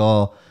 We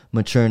all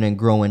maturing and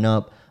growing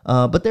up.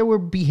 But there were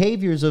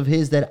behaviors of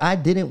his that I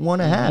didn't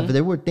want to have.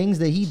 There were things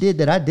that he did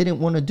that I didn't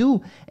want to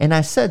do. And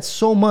I said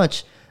so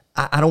much,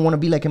 I don't want to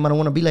be like him. I don't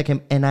want to be like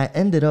him. And I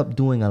ended up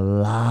doing a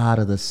lot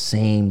of the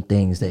same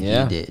things that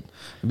he did.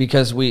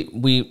 Because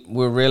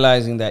we're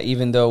realizing that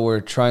even though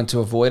we're trying to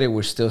avoid it,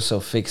 we're still so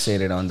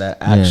fixated on that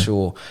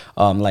actual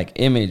like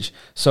image.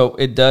 So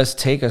it does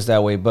take us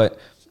that way. But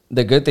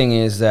the good thing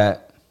is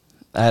that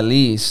at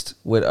least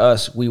with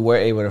us, we were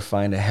able to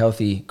find a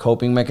healthy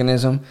coping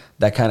mechanism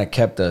that kind of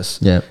kept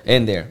us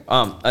in there.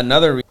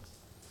 Another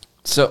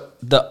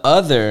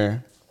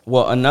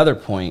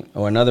point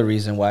or another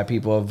reason why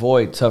people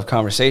avoid tough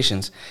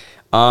conversations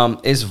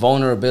is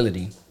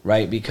vulnerability,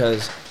 right?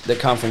 Because the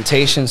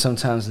confrontation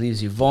sometimes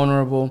leaves you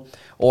vulnerable,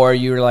 or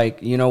you're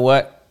like, you know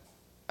what,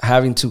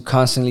 having to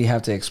constantly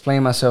have to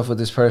explain myself with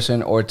this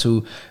person, or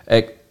to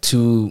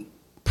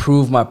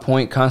prove my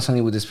point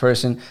constantly with this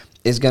person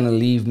is going to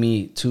leave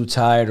me too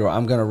tired, or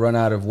I'm going to run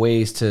out of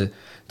ways to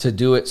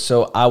do it.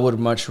 So I would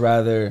much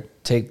rather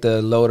take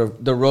the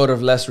road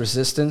of less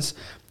resistance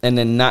and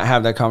then not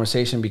have that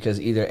conversation, because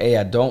either A,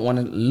 I don't want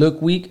to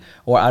look weak,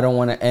 or I don't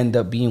want to end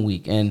up being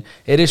weak. And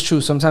it is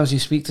true. Sometimes you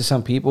speak to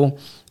some people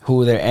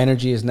who their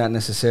energy is not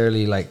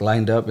necessarily like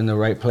lined up in the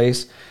right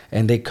place,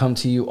 and they come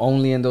to you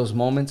only in those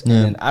moments.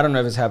 Yeah. And I don't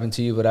know if it's happened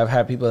to you, but I've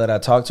had people that I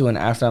talk to, and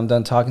after I'm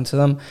done talking to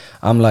them,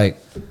 I'm like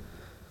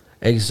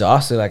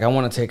exhausted. Like I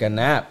want to take a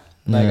nap.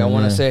 Like I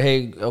want to say,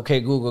 hey,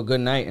 okay, Google,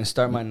 good night, and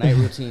start my night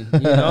routine. You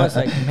know, it's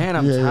like, man,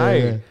 I'm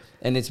tired. Yeah.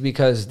 And it's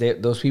because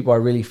those people are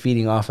really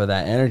feeding off of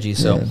that energy.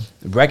 So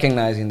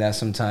recognizing that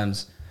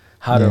sometimes,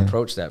 how to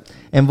approach that.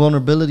 And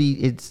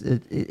vulnerability,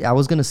 I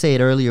was going to say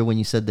it earlier when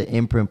you said the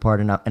imprint part,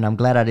 and I'm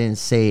glad I didn't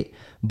say it.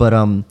 But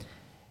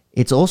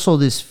it's also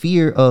this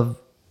fear of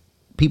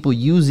people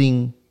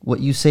using what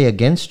you say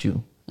against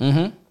you.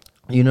 Mm-hmm.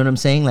 You know what I'm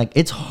saying? Like,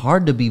 it's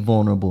hard to be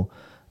vulnerable.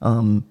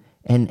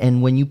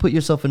 And when you put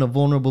yourself in a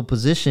vulnerable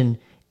position,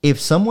 if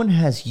someone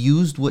has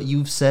used what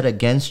you've said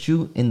against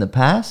you in the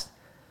past,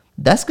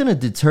 that's going to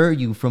deter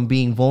you from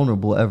being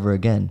vulnerable ever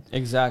again.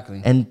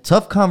 Exactly. And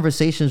tough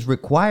conversations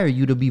require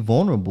you to be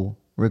vulnerable.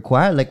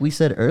 Like we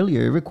said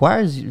earlier, it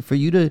requires for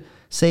you to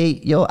say,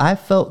 yo, I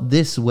felt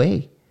this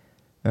way.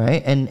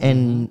 Right.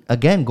 And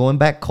again, going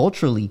back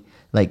culturally,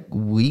 like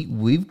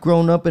we've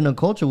grown up in a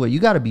culture where you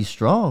got to be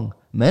strong.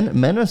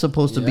 Men are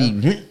supposed to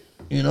be,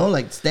 you know,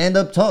 like stand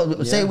up,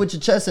 talk, say it with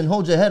your chest and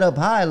hold your head up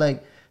high.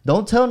 Like,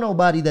 don't tell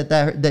nobody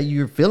that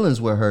your feelings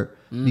were hurt,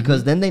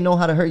 because then they know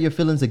how to hurt your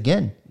feelings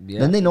again. Yeah.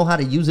 Then they know how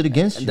to use it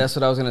against you. That's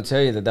what I was going to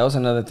tell you. That was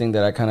another thing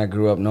that I kind of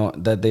grew up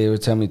that they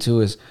would tell me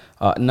too is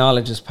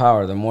knowledge is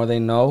power. The more they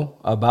know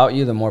about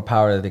you, the more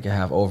power that they can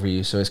have over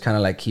you. So it's kind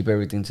of like keep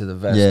everything to the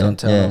vest. Don't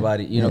tell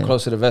nobody. You know,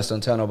 close to the vest.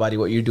 Don't tell nobody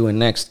what you're doing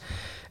next.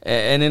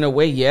 And in a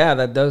way,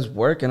 that does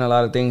work in a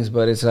lot of things.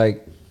 But it's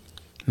like,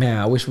 man,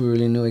 I wish we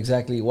really knew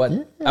exactly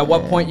at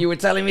what point you were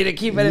telling me to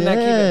keep it and not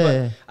keep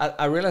it. But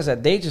I realized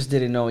that they just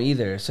didn't know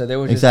either. So they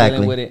were just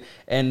dealing with it.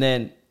 And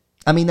then,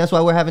 I mean, that's why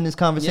we're having this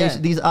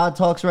conversation, these odd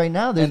talks right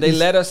now. And they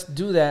let us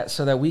do that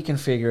so that we can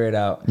figure it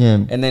out. Yeah.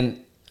 And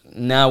then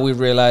now we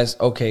realize,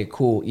 okay,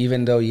 cool.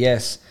 Even though,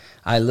 yes,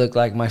 I look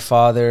like my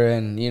father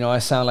and, you know, I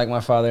sound like my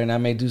father and I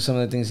may do some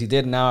of the things he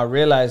did. Now I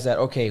realize that,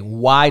 okay,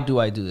 why do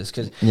I do this?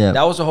 Because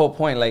that was the whole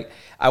point. Like,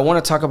 I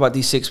want to talk about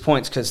these 6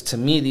 points because to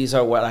me, these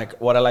are what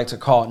I like to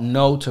call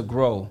know to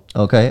grow.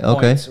 Okay.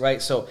 Points,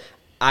 right? So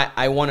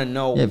I want to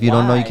know if you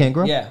don't know, you can't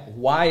grow. Yeah.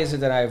 Why is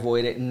it that I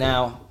avoid it?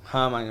 Now,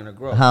 how am I going to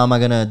grow? How am I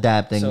going to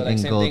adapt and, so, like, and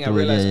same go thing, through I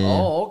realized, it?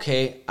 oh,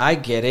 okay, I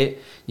get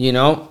it. You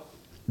know,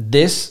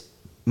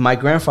 my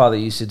grandfather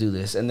used to do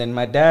this, and then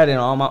my dad and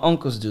all my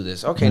uncles do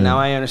this. Okay, now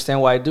I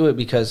understand why I do it,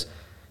 because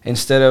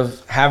instead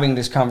of having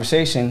this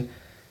conversation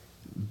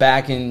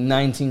back in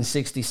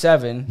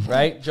 1967,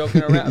 right,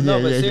 joking around,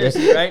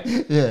 seriously, right?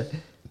 Yeah.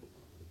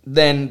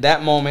 Then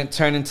that moment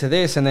turned into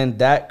this, and then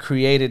that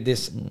created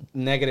this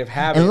negative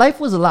habit. And life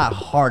was a lot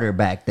harder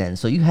back then,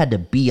 so you had to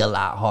be a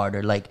lot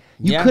harder. Like,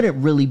 you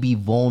couldn't really be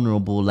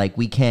vulnerable like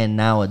we can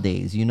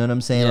nowadays. You know what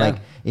I'm saying? Yeah. Like,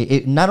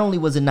 it not only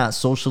was it not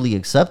socially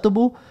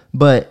acceptable,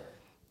 but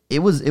it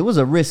was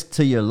a risk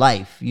to your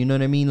life. You know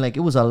what I mean? Like,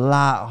 it was a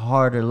lot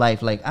harder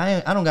life. Like,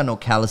 I don't got no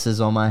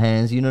calluses on my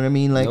hands. You know what I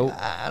mean? Like, nope.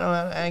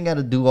 I ain't got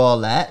to do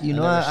all that. You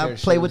know, I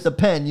play with the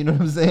pen. You know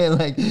what I'm saying?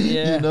 Like,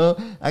 you know,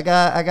 I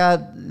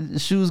got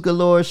shoes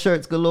galore,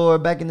 shirts galore.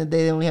 Back in the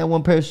day, they only had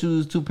one pair of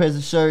shoes, 2 pairs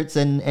of shirts,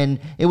 and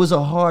it was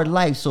a hard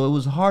life. So it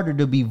was harder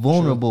to be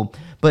vulnerable.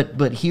 True.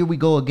 But here we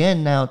go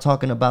again now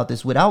talking about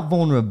this. Without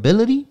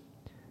vulnerability,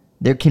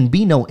 there can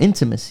be no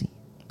intimacy.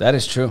 That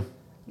is true.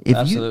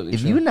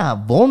 If you're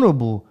not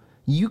vulnerable,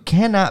 you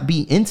cannot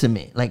be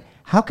intimate. Like,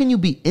 how can you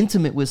be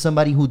intimate with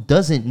somebody who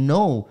doesn't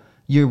know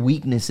your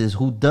weaknesses,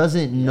 who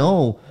doesn't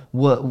know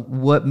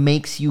what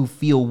makes you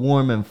feel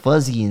warm and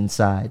fuzzy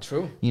inside?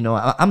 True. You know,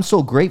 I'm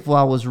so grateful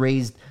I was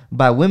raised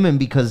by women,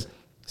 because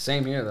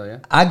same here though,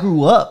 I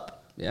grew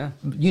up,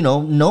 you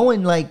know,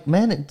 knowing, like,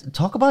 man,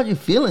 talk about your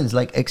feelings,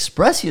 like,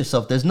 express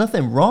yourself. There's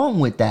nothing wrong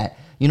with that.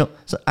 You know,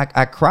 so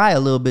I cry a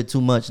little bit too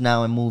much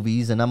now in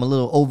movies, and I'm a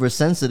little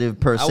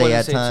oversensitive per se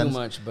at times. I wouldn't say too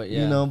much, but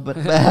yeah. You know, but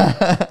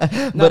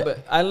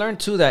but I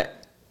learned too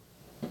that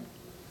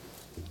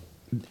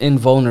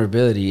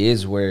invulnerability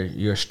is where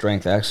your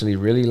strength actually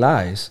really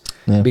lies.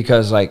 Yeah.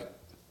 Because, like,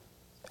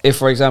 if,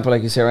 for example,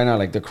 like you said right now,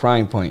 like the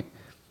crying point,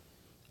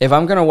 if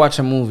I'm gonna watch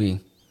a movie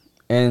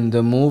and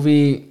the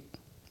movie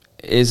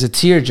is a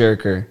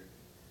tearjerker,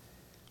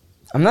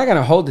 I'm not going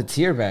to hold the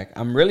tear back.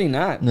 I'm really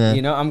not. Yeah.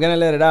 You know, I'm going to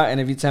let it out. And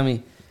if you tell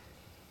me,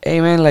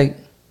 hey man, like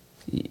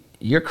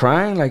you're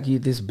crying, like you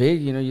this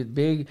big, you know, you're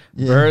big,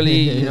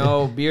 burly, you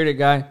know, bearded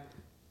guy.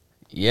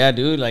 Yeah,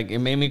 dude, like it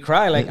made me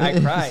cry. Like I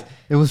cried.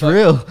 It was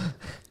real.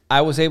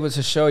 I was able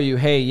to show you,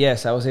 hey,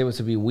 yes, I was able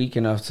to be weak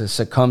enough to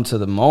succumb to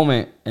the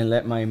moment and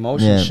let my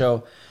emotions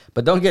show.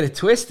 But don't get it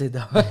twisted,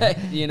 though.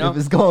 You know, if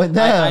it's going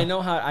down. I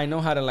know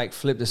how to like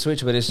flip the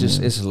switch, but it's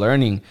just it's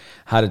learning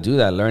how to do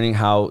that, learning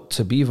how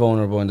to be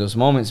vulnerable in those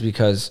moments,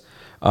 because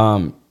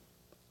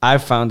I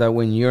found that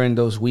when you're in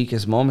those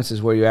weakest moments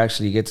is where you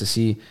actually get to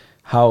see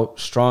how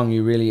strong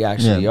you really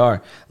actually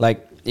are.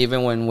 Like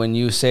even when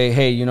you say,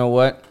 hey, you know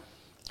what?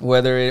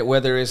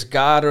 Whether it's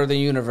God or the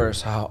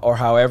universe, or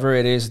however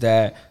it is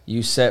that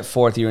you set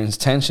forth your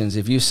intentions,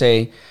 if you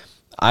say,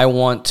 I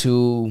want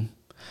to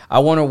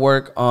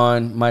work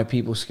on my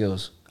people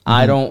skills.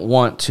 I don't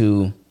want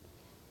to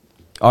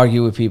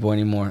argue with people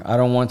anymore. I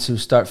don't want to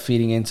start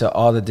feeding into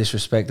all the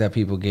disrespect that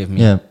people give me.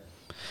 Yeah.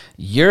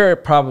 You're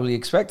probably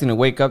expecting to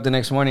wake up the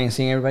next morning and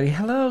seeing everybody,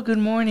 hello, good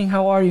morning,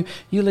 how are you?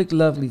 You look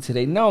lovely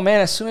today. No,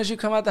 man, as soon as you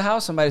come out the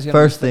house, somebody's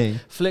going to be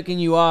flicking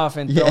you off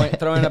and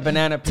throwing a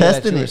banana peel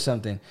at you or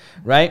something,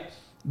 right?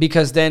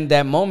 Because then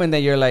that moment that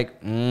you're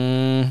like,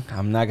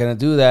 I'm not going to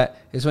do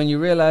that, is when you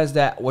realize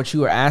that what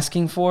you were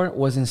asking for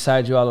was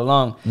inside you all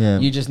along. Yeah.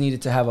 You just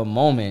needed to have a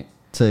moment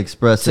to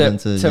express it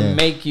to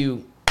make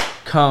you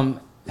come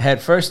head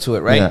first to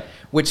it, right? Yeah.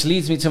 Which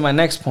leads me to my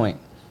next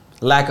point,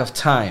 lack of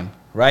time.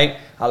 Right?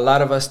 A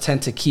lot of us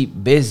tend to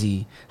keep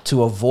busy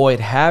to avoid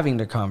having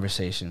the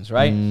conversations,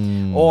 right?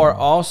 Or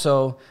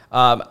also,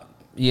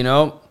 you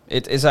know,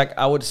 it's like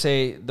I would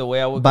say the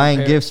way I would buying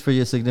gifts for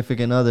your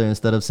significant other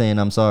instead of saying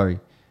I'm sorry.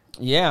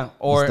 Yeah,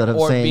 or instead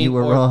of saying you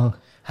were wrong.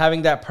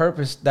 Having that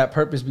purpose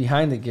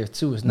behind the gift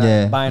too. It's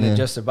not buying it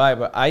just to buy.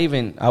 But I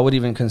would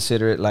even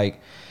consider it like,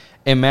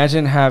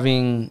 imagine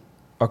having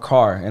a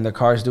car and the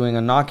car's doing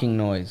a knocking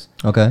noise.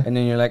 Okay. And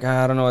then you're like,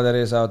 I don't know what that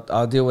is.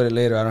 I'll deal with it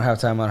later. I don't have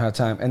time.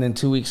 And then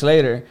 2 weeks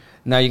later,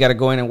 now you got to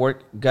go in and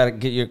got to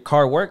get your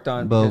car worked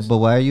on. But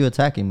why are you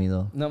attacking me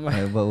though? No,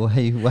 but why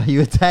are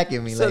you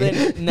attacking me? So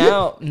then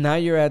now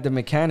you're at the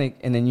mechanic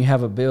and then you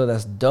have a bill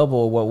that's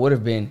double what would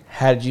have been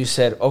had you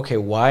said, okay,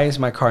 why is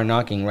my car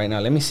knocking right now?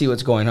 Let me see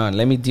what's going on.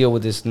 Let me deal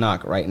with this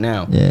knock right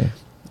now. Yeah.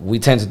 We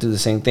tend to do the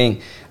same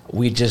thing.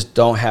 We just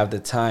don't have the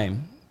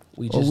time.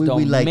 We just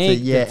don't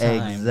make the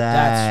time. Exactly.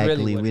 That's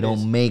really what we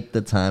don't make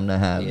the time to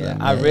have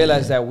them. I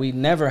realize that we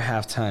never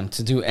have time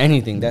to do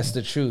anything. That's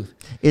the truth.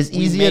 It's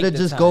easier to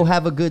just go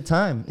have a good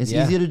time. It's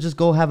easier to just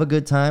go have a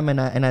good time. And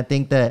I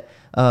think that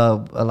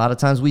a lot of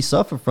times we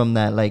suffer from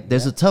that. Like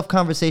there's a tough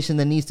conversation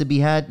that needs to be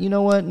had. You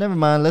know what? Never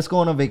mind. Let's go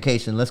on a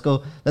vacation. Let's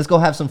go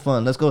have some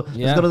fun. Let's go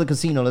to the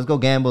casino. Let's go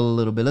gamble a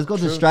little bit. Let's go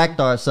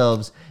distract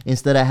ourselves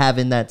instead of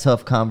having that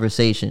tough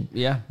conversation.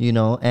 Yeah. You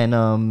know,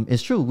 and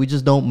it's true. We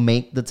just don't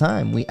make the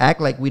time. We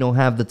act like we don't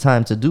have the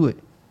time to do it.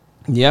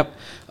 Yep.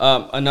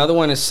 Another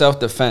one is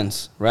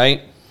self-defense,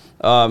 right?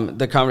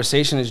 The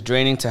conversation is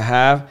draining to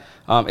have.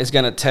 It's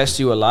going to test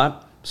you a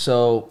lot.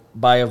 So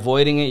by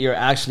avoiding it, you're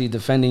actually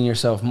defending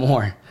yourself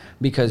more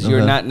because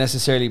you're not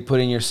necessarily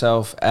putting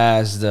yourself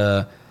as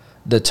the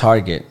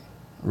target,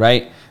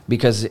 right?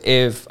 Because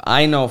if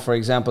I know, for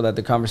example, that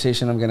the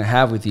conversation I'm going to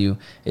have with you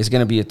is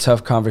going to be a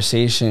tough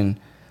conversation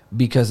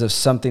because of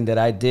something that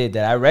I did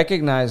that I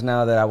recognize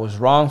now that I was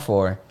wrong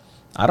for,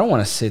 I don't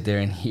want to sit there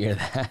and hear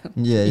that.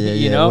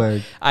 You know,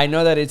 word. I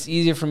know that it's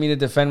easier for me to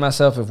defend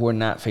myself if we're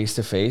not face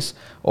to face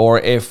or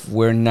if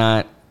we're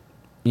not,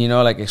 you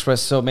know, like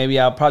express. So maybe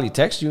I'll probably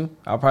text you.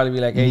 I'll probably be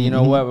like, hey, you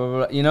know what, blah,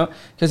 blah, blah, you know,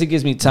 because it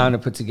gives me time to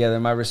put together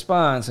my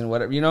response and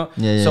whatever, you know.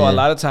 So a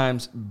lot of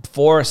times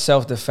for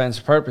self-defense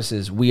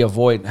purposes, we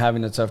avoid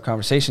having the tough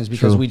conversations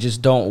because we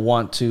just don't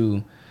want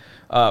to.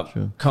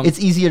 It's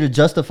easier to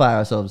justify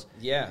ourselves.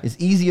 Yeah. It's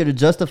easier to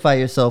justify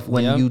yourself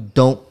when you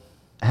don't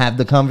have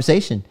the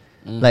conversation.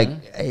 Like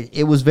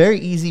it was very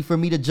easy for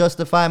me to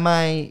justify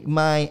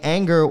my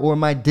anger or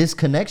my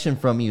disconnection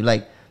from you.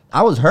 Like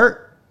I was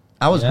hurt.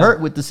 I was hurt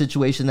with the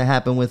situation that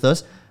happened with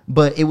us,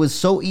 but it was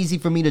so easy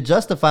for me to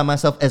justify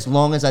myself as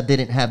long as I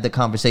didn't have the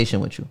conversation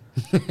with you.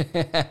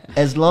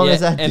 As long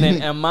as I didn't.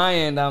 And then on my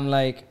end, I'm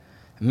like,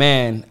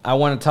 man, I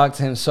want to talk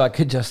to him so I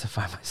could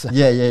justify myself.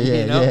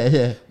 You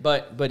know?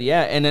 But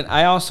yeah, and then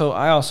I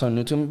also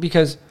knew to him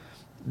because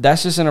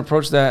that's just an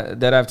approach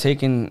that I've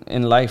taken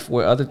in life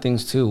with other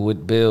things too,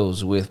 with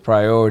bills, with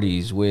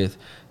priorities, with,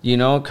 you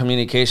know,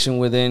 communication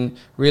within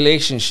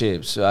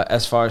relationships,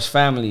 as far as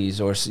families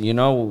or, you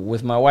know,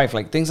 with my wife,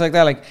 like things like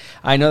that. Like,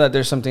 I know that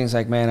there's some things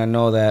like, man, I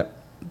know that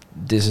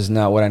this is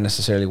not what I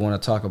necessarily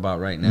want to talk about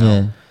right now.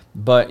 Yeah.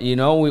 But, you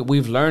know,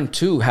 we've learned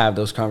to have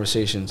those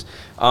conversations.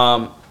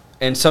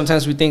 And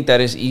sometimes we think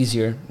that it's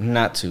easier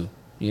not to.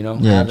 You know,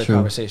 have the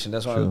conversation.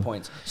 That's one of the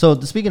points. So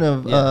speaking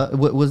of,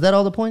 was that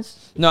all the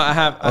points? No, I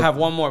have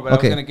one more, but I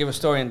was going to give a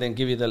story and then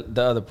give you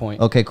the other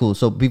point. Okay, cool.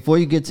 So before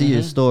you get to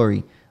your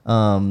story,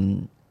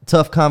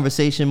 tough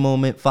conversation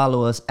moment.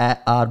 Follow us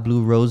at Odd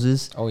Blue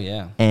Roses. Oh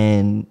yeah,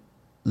 and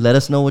let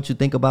us know what you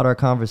think about our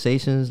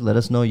conversations. Let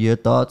us know your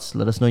thoughts.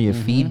 Let us know your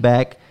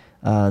feedback.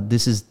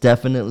 This is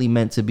definitely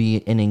meant to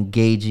be an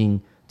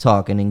engaging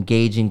talk, an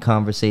engaging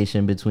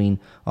conversation between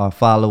our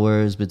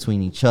followers,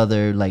 between each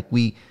other. Like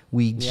we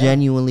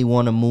genuinely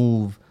want to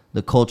move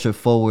the culture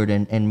forward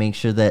and make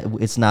sure that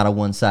it's not a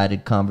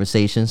one-sided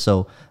conversation.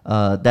 So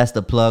that's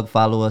the plug.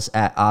 Follow us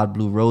at Odd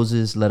Blue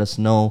Roses. Let us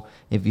know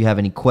if you have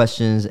any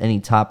questions, any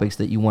topics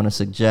that you want to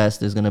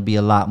suggest. There's going to be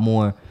a lot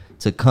more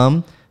to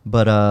come,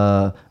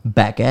 but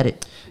back at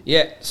it.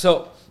 Yeah,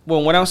 so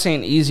when I was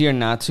saying easier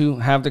not to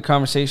have the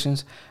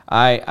conversations,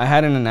 I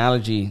had an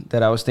analogy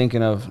that I was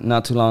thinking of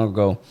not too long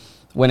ago.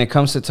 When it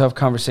comes to tough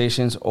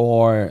conversations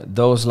or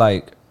those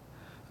like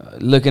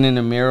looking in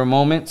the mirror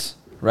moments,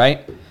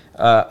 right?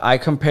 I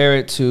compare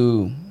it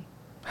to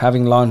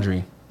having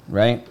laundry,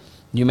 right?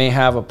 You may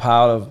have a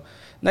pile of,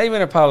 not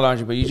even a pile of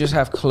laundry, but you just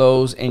have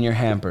clothes in your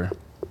hamper.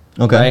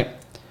 Okay. Right?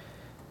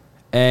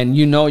 And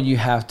you know you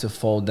have to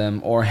fold them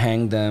or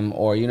hang them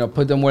or,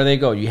 put them where they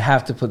go. You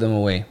have to put them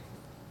away.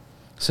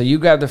 So you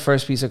grab the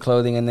first piece of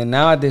clothing, and then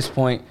now at this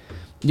point,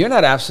 you're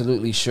not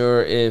absolutely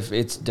sure if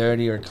it's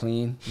dirty or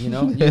clean. You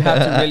have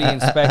to really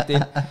inspect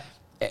it.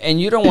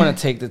 And you don't want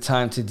to take the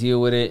time to deal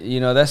with it.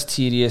 That's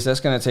tedious. That's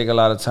going to take a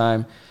lot of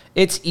time.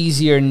 It's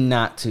easier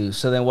not to.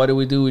 So then what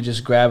do? We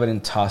just grab it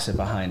and toss it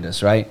behind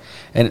us, right?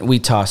 And we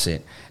toss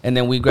it. And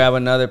then we grab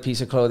another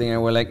piece of clothing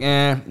and we're like,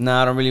 I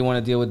don't really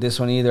want to deal with this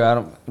one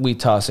either. We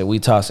toss it. We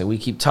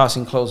keep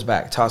tossing clothes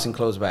back.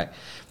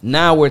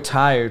 Now we're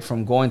tired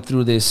from going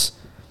through this,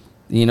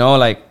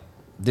 like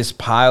this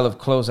pile of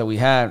clothes that we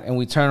had. And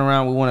we turn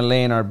around, we want to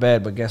lay in our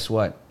bed. But guess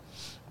what?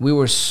 We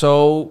were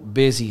so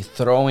busy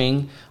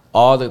throwing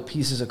all the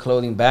pieces of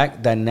clothing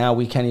back that now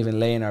we can't even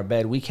lay in our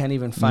bed. We can't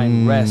even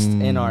find rest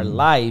in our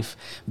life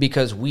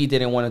because we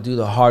didn't want to do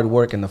the hard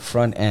work in the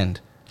front end.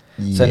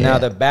 Yeah. So now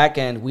the back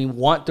end, we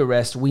want the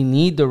rest. We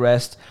need the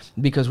rest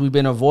because we've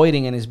been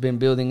avoiding and it's been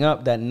building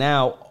up that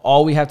now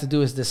all we have to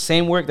do is the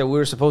same work that we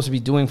were supposed to be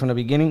doing from the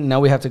beginning. Now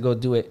we have to go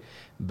do it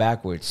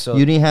backwards. So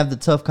you didn't have the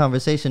tough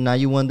conversation. Now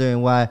you're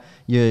wondering why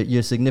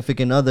your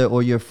significant other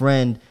or your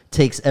friend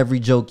takes every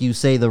joke you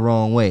say the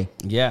wrong way.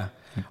 Yeah.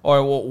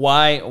 Or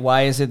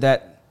why is it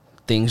that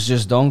things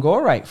just don't go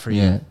right for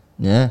you?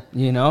 Yeah.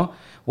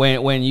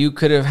 When you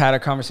could have had a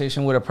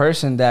conversation with a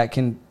person that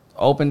can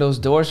open those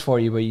doors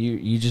for you, but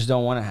you just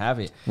don't want to have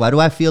it. Why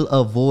do I feel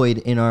a void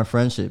in our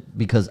friendship?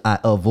 Because I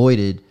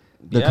avoided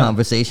the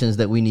conversations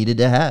that we needed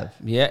to have.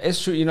 Yeah,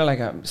 it's true.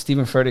 Like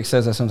Stephen Furtick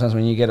says that sometimes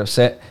when you get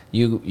upset,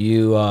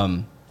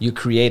 you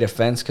create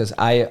offense because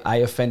I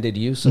offended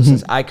you. So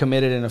since I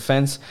committed an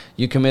offense,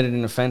 you committed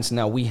an offense.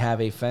 Now we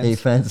have a fence. A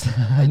fence.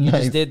 And you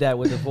just did that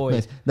with the void.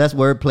 Nice. That's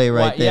wordplay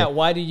right there. Yeah.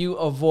 Why do you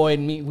avoid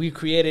me? We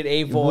created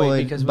a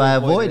void because by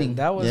avoiding.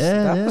 That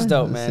was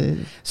dope,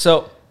 man.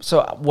 So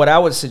what I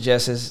would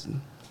suggest is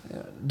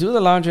do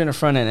the laundry in the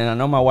front end. And I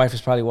know my wife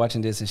is probably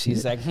watching this and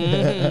she's like,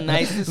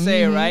 nice to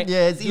say it, right?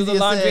 Yeah, it's easy to say. Do the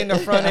laundry in the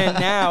front end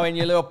now in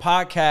your little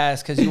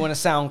podcast because you want to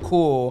sound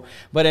cool.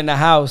 But in the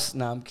house,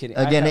 no, I'm kidding.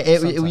 Again,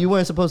 you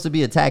weren't supposed to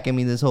be attacking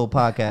me this whole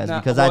podcast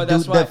because I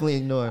do definitely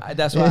ignore.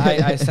 That's why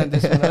I sent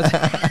this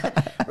one.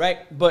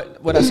 Right?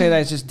 But what I say that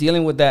is just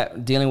dealing with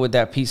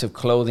that piece of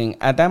clothing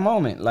at that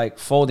moment, like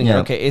folding it.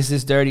 Okay, is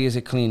this dirty? Is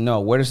it clean?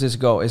 No. Where does this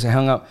go? Is it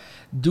hung up?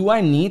 Do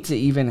I need to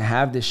even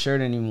have this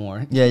shirt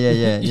anymore?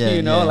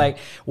 Yeah. Like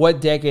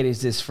what decade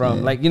is this from?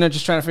 Yeah. Like,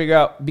 just trying to figure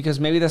out, because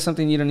maybe that's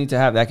something you don't need to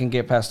have that can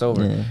get passed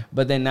over. Yeah.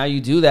 But then now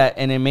you do that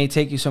and it may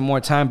take you some more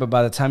time, but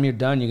by the time you're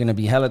done, you're going to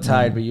be hella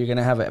tired, but you're going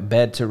to have a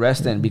bed to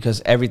rest in because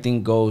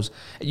everything goes,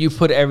 you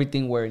put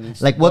everything where it needs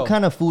to go. Like what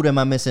kind of food am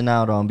I missing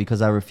out on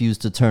because I refuse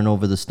to turn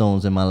over the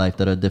stones in my life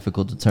that are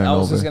difficult to turn over? I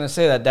was just going to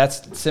say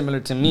that's similar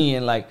to me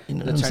and like the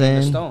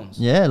turning the stones.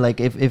 Yeah, like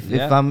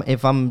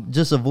if I'm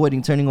just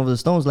avoiding turning over the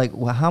stones, like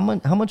well, how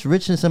much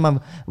richness am I?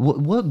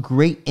 What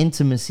great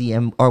intimacy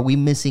are we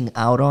missing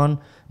out on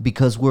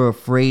because we're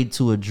afraid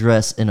to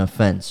address an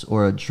offense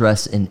or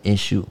address an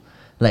issue?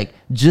 Like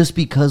just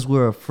because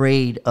we're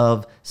afraid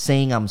of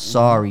saying I'm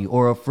sorry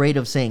or afraid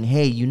of saying,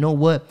 hey, you know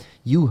what?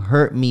 You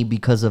hurt me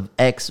because of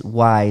X,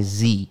 Y,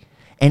 Z.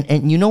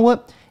 And you know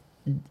what?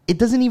 It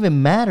doesn't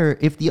even matter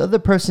if the other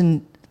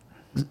person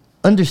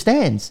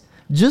understands.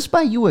 Just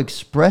by you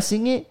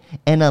expressing it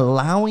and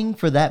allowing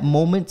for that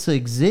moment to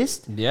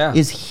exist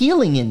is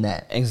healing in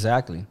that.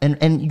 Exactly.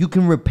 And you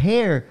can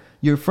repair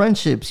your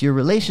friendships, your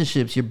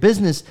relationships, your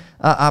business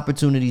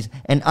opportunities.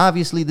 And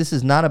obviously, this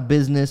is not a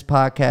business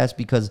podcast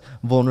because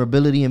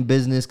vulnerability in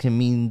business can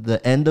mean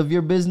the end of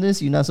your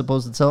business. You're not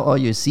supposed to tell all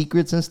your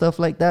secrets and stuff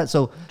like that.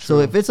 So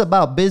if it's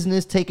about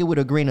business, take it with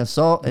a grain of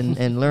salt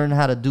and learn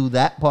how to do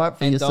that part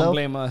for yourself. And don't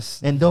blame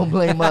us. And don't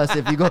blame us.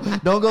 If you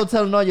don't go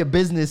telling all your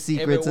business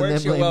secrets and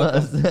then blame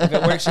us. If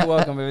it works, you're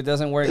welcome. If it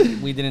doesn't work,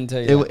 we didn't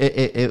tell you.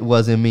 It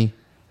wasn't me.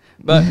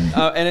 But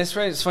and it's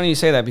funny you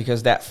say that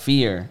because that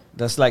fear,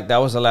 that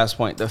was the last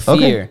point. The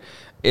fear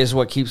is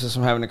what keeps us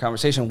from having a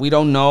conversation. We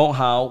don't know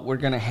how we're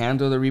going to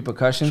handle the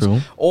repercussions.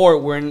 True. Or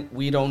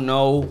we don't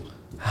know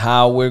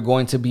how we're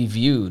going to be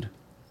viewed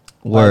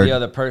by the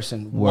other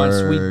person.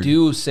 Once we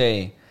do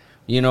say,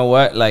 you know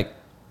what, like,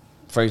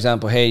 for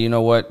example, hey, you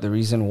know what, the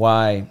reason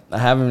why I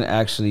haven't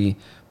actually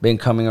been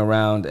coming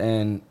around,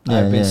 and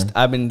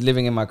I've been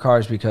living in my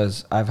cars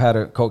because I've had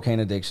a cocaine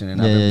addiction,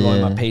 and I've been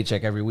blowing my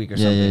paycheck every week or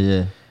something.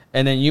 Yeah.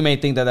 And then you may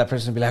think that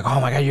person will be like,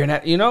 oh my God,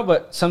 you're not,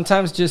 but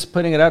sometimes just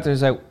putting it out there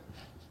is like,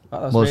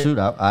 well, shoot,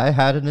 I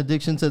had an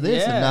addiction to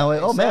this, and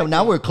now, man,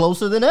 now we're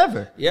closer than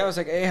ever. Yeah, I was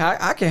like, hey,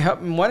 I can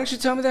help. Why didn't you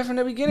tell me that from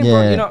the beginning,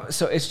 bro?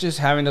 So it's just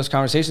having those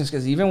conversations,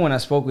 because even when I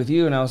spoke with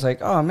you, and I was like,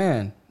 oh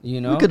man, we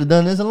could have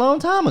done this a long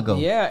time ago.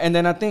 Yeah, and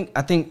then I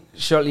think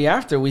shortly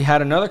after we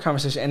had another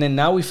conversation, and then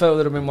now we felt a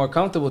little bit more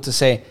comfortable to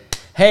say,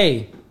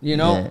 hey,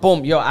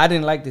 boom, I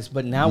didn't like this,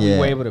 but now we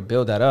were able to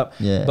build that up.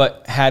 Yeah.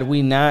 But had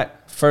we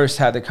not first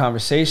had the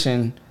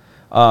conversation,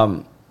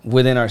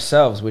 within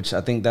ourselves, which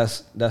I think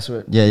that's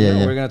what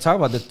we're going to talk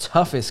about, the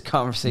toughest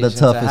conversation. The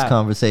toughest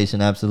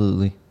conversation,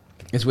 absolutely.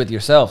 It's with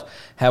yourself.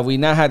 Had we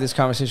not had this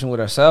conversation with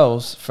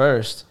ourselves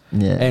first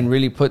and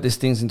really put these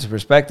things into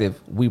perspective,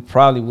 we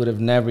probably would have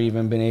never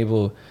even been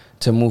able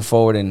to move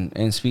forward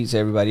and speak to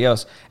everybody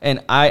else.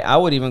 And I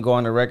would even go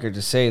on the record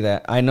to say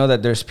that I know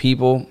that there's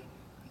people,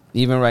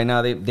 even right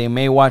now, they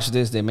may watch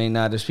this, they may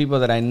not. There's people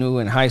that I knew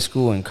in high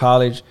school and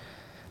college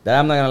that,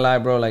 I'm not going to lie,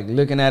 bro, like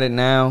looking at it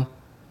now,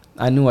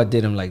 I knew I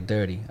did them like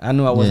dirty. I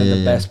knew I wasn't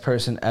the best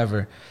person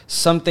ever.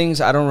 Some things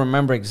I don't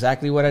remember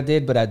exactly what I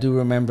did, but I do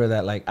remember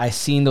that, like, I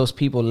seen those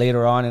people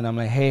later on, and I'm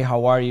like, hey,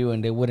 how are you?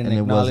 And they wouldn't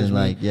acknowledge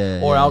me. Like,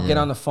 I'll get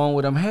on the phone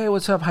with them, hey,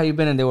 what's up? How you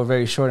been? And they were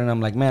very short, and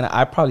I'm like, man,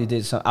 I probably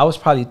did something. I was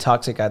probably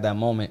toxic at that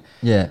moment.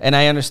 Yeah. And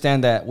I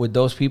understand that with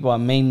those people, I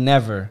may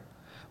never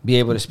be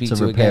able to speak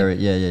to repair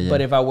again. Yeah. But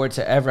if I were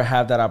to ever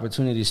have that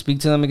opportunity to speak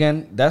to them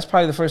again, that's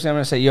probably the first thing I'm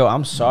going to say, yo,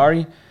 I'm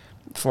sorry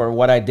for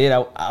what I did.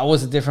 I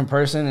was a different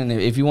person, and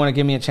if you want to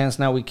give me a chance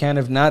now, we can.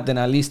 If not, then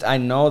at least I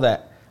know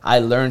that I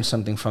learned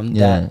something from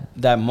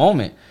that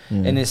moment.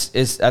 And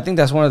it's I think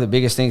that's one of the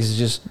biggest things, is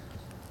just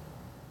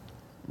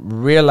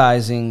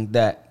realizing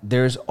that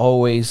there's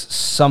always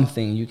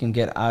something you can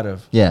get out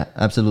of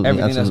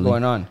everything that's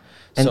going on.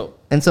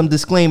 And some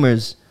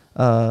disclaimers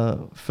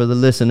for the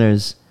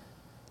listeners.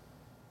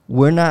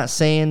 We're not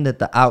saying that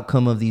the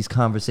outcome of these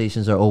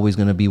conversations are always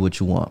going to be what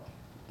you want.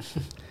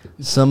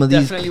 Some of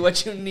these definitely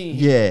what you need.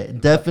 Yeah,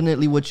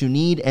 definitely what you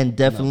need, and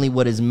definitely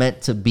what is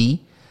meant to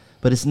be.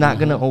 But it's not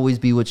going to always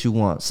be what you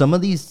want. Some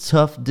of these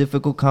tough,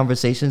 difficult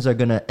conversations are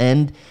going to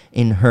end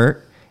in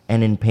hurt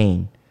and in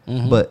pain.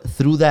 But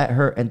through that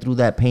hurt and through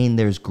that pain,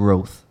 there's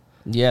growth.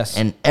 Yes.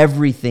 And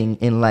everything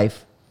in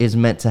life is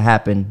meant to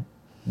happen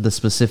the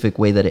specific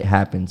way that it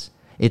happens.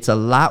 It's a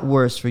lot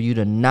worse for you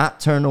to not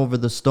turn over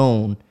the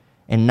stone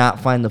and not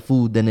find the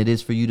food than it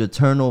is for you to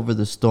turn over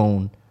the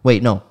stone.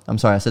 Wait, no, I'm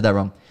sorry, I said that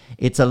wrong.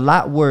 It's a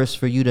lot worse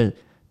for you to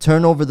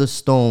turn over the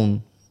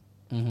stone.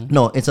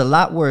 No, it's a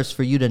lot worse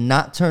for you to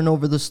not turn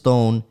over the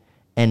stone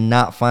and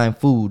not find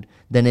food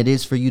than it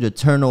is for you to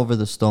turn over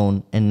the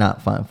stone and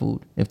not find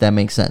food, if that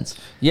makes sense.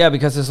 Yeah,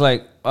 because it's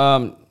like,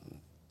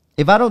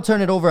 if I don't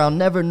turn it over, I'll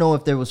never know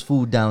if there was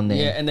food down there.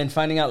 Yeah, and then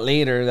finding out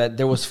later that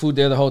there was food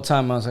there the whole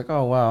time, I was like,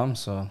 oh wow, I'm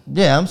so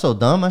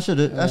dumb. I should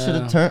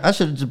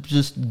have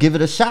just give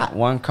it a shot.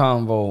 One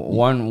combo,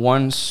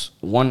 one.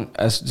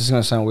 It's just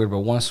gonna sound weird, but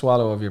one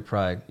swallow of your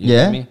pride. You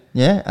get me?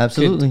 Yeah,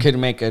 absolutely. Could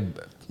make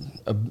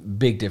a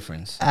big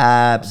difference.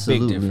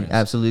 Absolutely, big difference.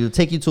 Absolutely. It'll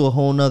take you to a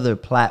whole nother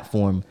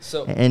platform.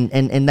 So,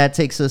 and that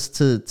takes us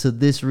to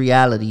this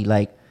reality.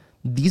 Like,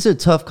 these are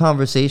tough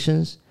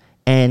conversations,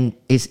 and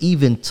it's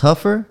even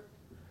tougher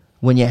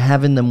when you're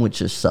having them with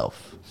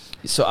yourself.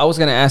 So I was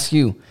going to ask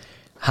you,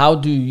 how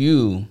do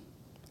you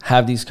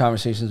have these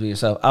conversations with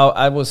yourself?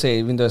 I will say,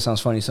 even though it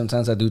sounds funny,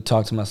 sometimes I do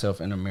talk to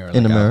myself in the mirror.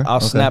 In the mirror? I'll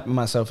snap at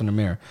myself in the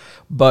mirror.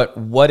 But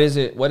what is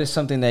it? What is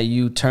something that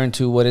you turn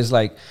to? What is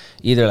like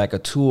either like a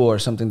tool or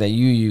something that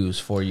you use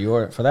for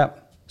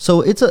that?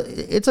 So it's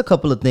a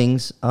couple of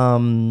things.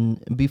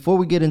 Before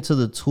we get into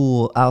the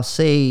tool, I'll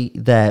say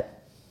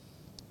that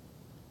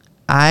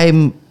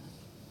I'm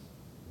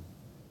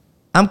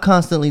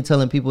constantly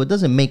telling people it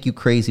doesn't make you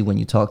crazy when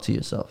you talk to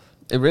yourself.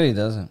 It really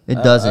doesn't. It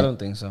doesn't. I don't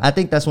think so. I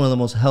think that's one of the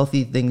most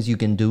healthy things you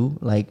can do.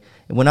 Like,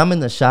 when I'm in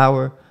the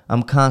shower,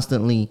 I'm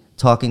constantly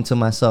talking to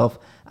myself.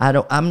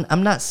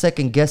 I'm not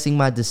second guessing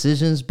my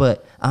decisions,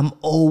 but I'm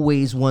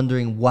always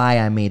wondering why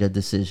I made a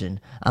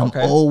decision. I'm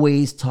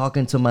always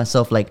talking to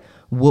myself like,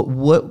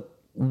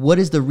 what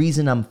is the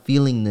reason I'm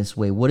feeling this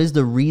way? What is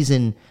the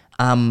reason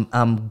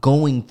I'm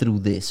going through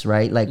this,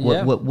 right? Like,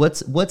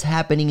 what's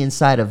happening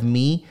inside of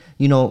me,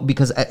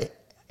 because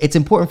it's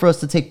important for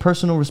us to take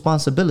personal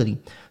responsibility.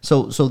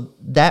 So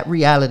that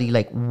reality,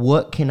 like,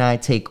 what can I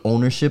take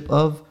ownership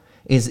of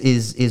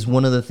is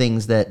one of the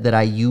things that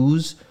I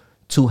use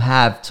to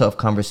have tough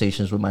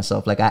conversations with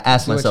myself. Like, I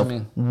ask myself,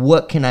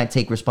 what can I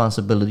take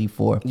responsibility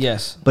for?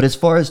 Yes. But as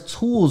far as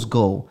tools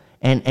go,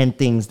 and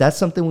things, that's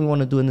something we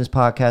want to do in this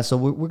podcast. So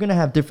we're going to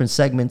have different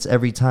segments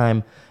every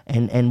time.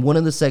 And one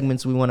of the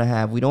segments we want to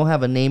have, we don't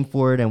have a name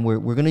for it, and we're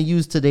going to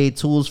use today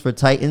Tools for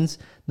Titans.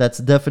 That's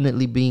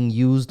definitely being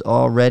used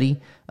already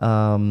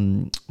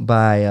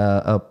by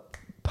a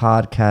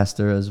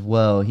podcaster as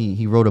well.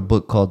 He wrote a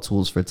book called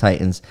Tools for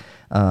Titans.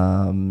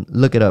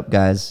 Look it up,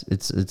 guys.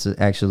 It's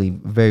actually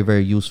very,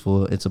 very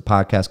useful. It's a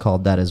podcast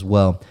called that as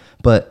well.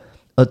 But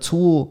a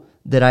tool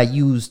that I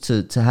use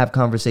to have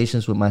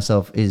conversations with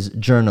myself is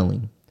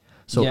journaling.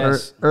 So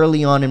Yes.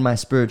 early on in my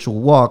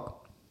spiritual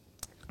walk,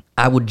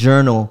 I would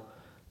journal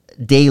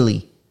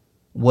daily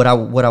what I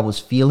was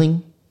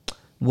feeling,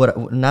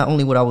 not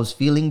only what I was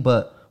feeling,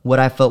 but what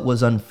I felt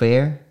was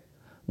unfair,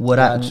 what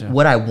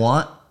I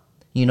want,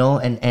 you know,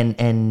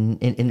 and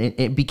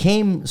it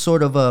became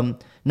sort of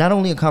not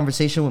only a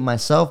conversation with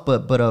myself,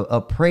 but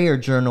a prayer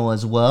journal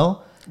as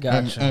well.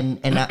 Gotcha.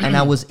 And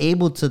I was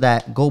able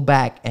to go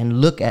back and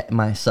look at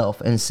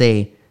myself and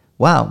say,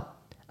 wow,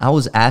 I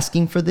was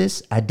asking for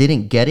this, I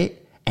didn't get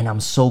it, and I'm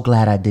so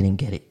glad I didn't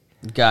get it.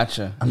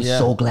 Gotcha. I'm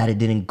so glad it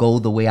didn't go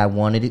the way I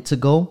wanted it to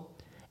go.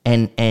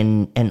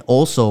 And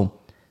also,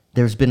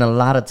 there's been a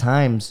lot of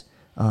times,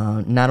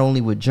 not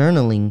only with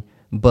journaling,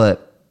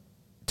 but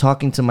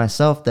talking to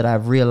myself, that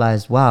I've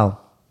realized, wow,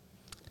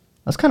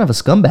 I was kind of a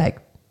scumbag.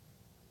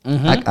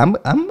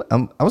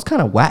 I was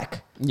kind of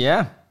whack.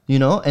 Yeah. You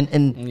know,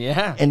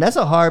 and that's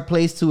a hard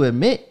place to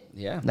admit.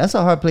 Yeah. That's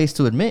a hard place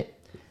to admit.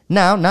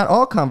 Now, not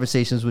all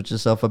conversations with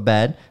yourself are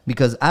bad,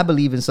 because I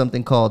believe in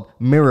something called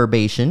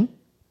mirrorbation.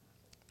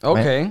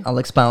 Okay. Right? I'll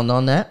expound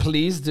on that.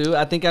 Please do.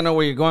 I think I know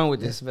where you're going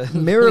with this. But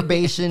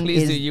Mirrorbation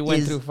Please do. You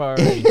went too far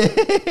already.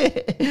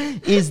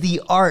 is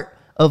the art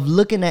of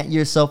looking at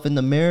yourself in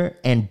the mirror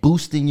and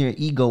boosting your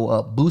ego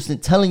up,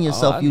 telling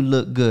yourself you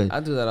look good. I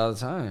do that all the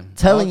time.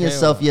 Telling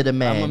yourself you're the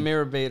man. I'm a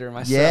mirror baiter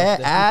myself. Yeah,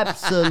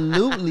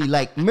 absolutely.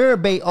 Like, mirror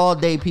bait all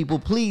day, people.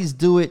 Please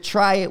do it.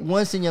 Try it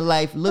once in your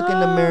life. Look in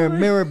the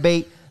mirror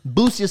bait.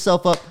 Boost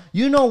yourself up.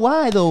 You know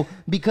why, though?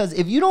 Because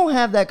if you don't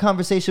have that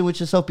conversation with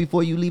yourself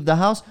before you leave the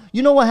house,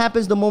 you know what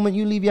happens the moment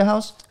you leave your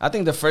house? I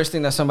think the first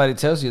thing that somebody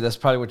tells you, that's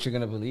probably what you're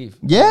going to believe.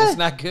 Yeah. It's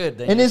not good.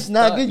 Then And you're it's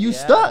not stuck. good. You Yeah.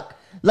 stuck.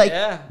 Like,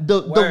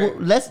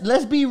 Word.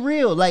 let's be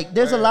real. Like,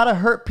 there's a Word. lot of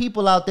hurt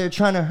people out there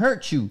trying to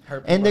hurt you.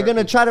 And they're going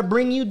to try to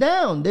bring you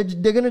down.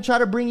 They're going to try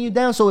to bring you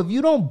down. So if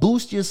you don't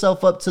boost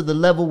yourself up to the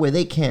level where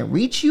they can't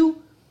reach you,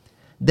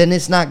 then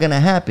it's not going to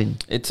happen.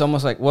 It's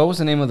almost like, what was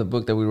the name of the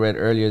book that we read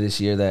earlier this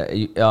year that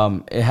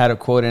it had a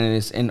quote in it?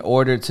 It's, in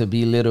order to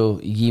be little,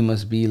 ye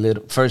must be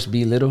little. First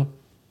be little.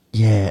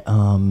 Yeah.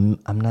 I'm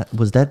not.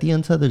 Was that the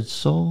Untethered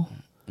Soul?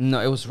 No,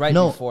 it was right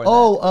No. before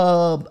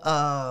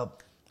that.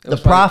 The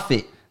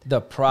Prophet. The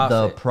Prophet.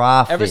 The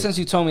Prophet. Ever since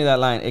you told me that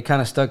line, it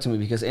kind of stuck to me,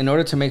 because in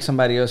order to make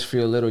somebody else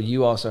feel little,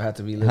 you also have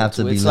to be little. Have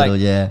to too. be It's little,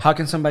 like, yeah. how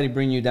can somebody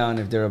bring you down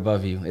if they're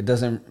above you? It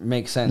doesn't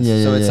make sense.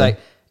 Yeah, so yeah, it's yeah. like,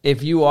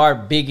 if you are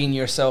bigging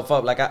yourself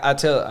up, like I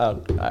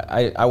tell,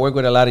 I work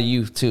with a lot of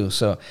youth too.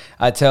 So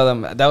I tell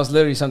them, that was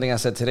literally something I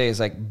said today. It's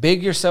like,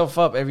 big yourself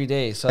up every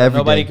day, so Every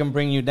nobody day. can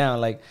bring you down.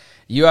 Like,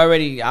 I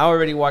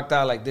already walked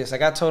out like this.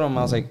 Like, I told them,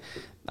 I was like,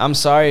 I'm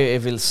sorry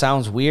if it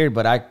sounds weird,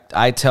 but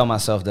I tell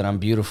myself that I'm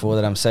beautiful,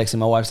 that I'm sexy.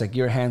 My wife's like,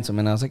 you're handsome.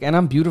 And I was like, and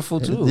I'm beautiful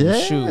too.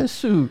 Yeah,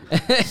 shoot.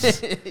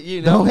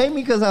 You know? Don't hate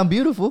me because I'm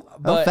beautiful.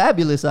 I'm But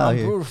fabulous out I'm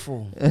here.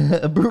 beautiful.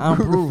 I'm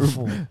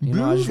beautiful. You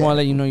know, I just want to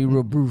let you know you're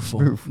real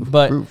beautiful.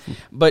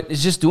 But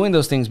it's just doing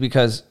those things,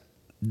 because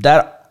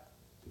that,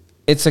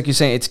 it's like you're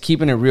saying, it's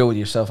keeping it real with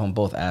yourself on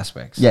both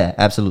aspects. Yeah,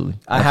 absolutely.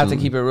 I have to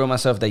keep it real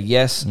myself that,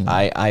 yes,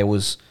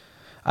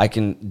 I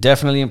can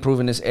definitely improve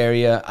in this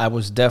area. I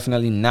was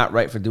definitely not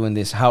right for doing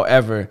this.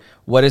 However,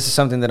 what is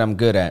something that I'm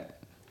good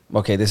at?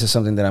 Okay, this is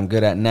something that I'm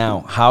good at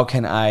now. How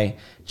can I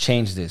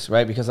change this,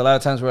 right? Because a lot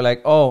of times we're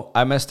like, oh,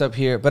 I messed up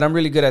here, but I'm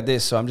really good at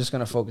this, so I'm just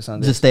going to focus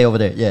on this. Just stay over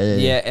there. Yeah.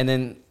 Yeah, and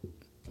then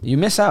you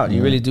miss out.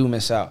 You really do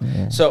miss out.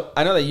 Yeah. So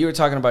I know that you were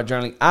talking about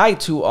journaling. I,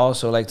 too,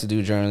 also like to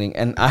do journaling,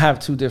 and I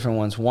have two different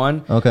ones.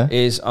 One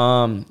is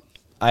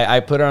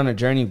I put her on a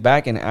journey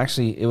back, and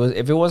actually,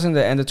 if it wasn't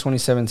the end of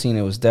 2017,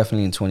 it was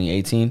definitely in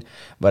 2018.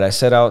 But I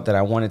set out that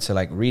I wanted to,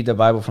 like, read the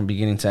Bible from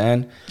beginning to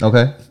end.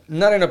 Okay.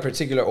 Not in a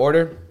particular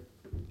order,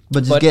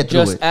 But get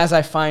through just it. as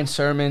I find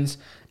sermons,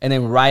 and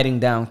then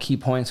writing down key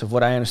points of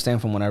what I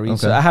understand from when I read.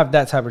 Okay. So I have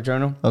that type of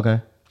journal. Okay.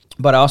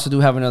 But I also do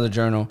have another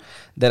journal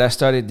that I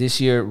started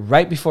this year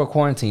right before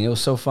quarantine. It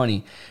was so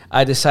funny.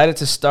 I decided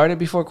to start it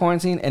before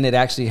quarantine, and it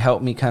actually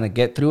helped me kind of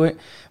get through it.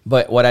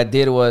 But what I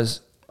did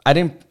was, it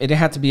didn't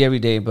have to be every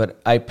day,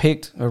 but I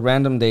picked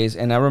random days.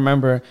 And I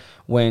remember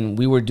when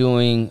we were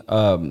doing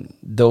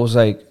those,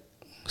 like,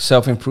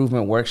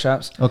 self-improvement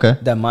workshops,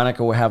 that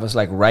Monica would have us,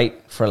 like,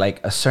 write for,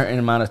 like, a certain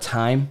amount of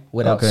time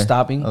without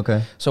stopping.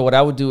 Okay. So what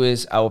I would do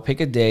is I would pick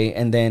a day,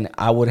 and then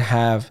I would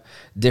have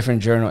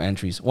different journal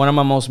entries. One of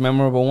my most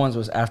memorable ones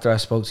was after I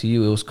spoke to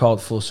you. It was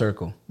called Full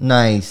Circle.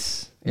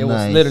 Nice. It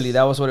was literally,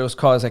 that was what it was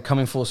called. It's like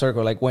coming full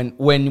circle. Like when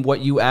what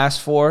you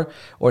asked for,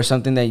 or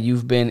something that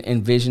you've been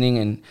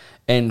envisioning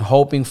and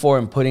hoping for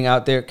and putting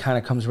out there, kind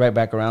of comes right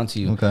back around to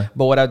you. Okay.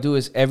 But what I do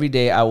is every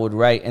day I would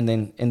write, and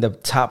then in the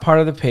top part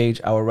of the page,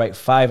 I would write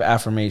 5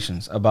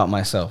 affirmations about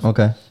myself.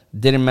 Okay.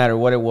 Didn't matter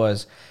what it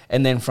was.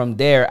 And then from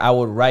there, I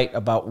would write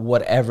about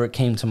whatever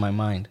came to my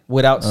mind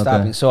without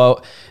stopping.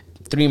 So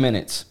 3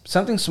 minutes,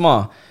 something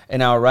small,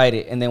 and I'll write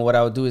it. And then what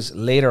I would do is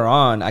later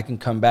on, I can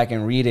come back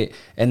and read it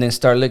and then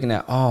start looking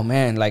at, oh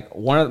man, like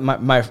one of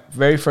my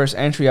very first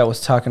entry I was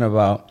talking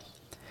about,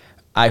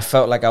 I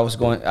felt like I was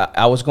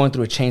going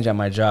through a change at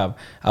my job.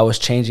 I was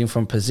changing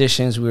from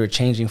positions. We were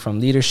changing from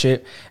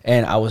leadership,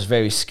 and I was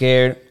very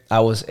scared. I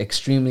was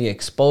extremely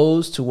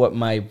exposed to what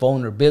my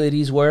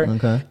vulnerabilities were,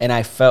 and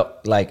I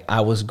felt like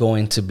I was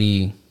going to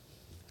be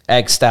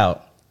X'd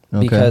out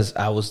because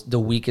I was the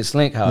weakest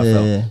link, how I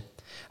felt. Yeah.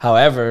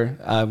 However,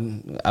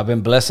 I've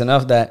been blessed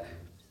enough that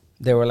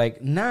they were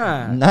like,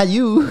 nah. Not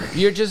you.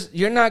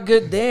 You're not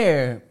good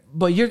there,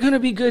 but you're going to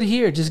be good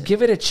here. Just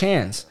give it a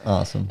chance.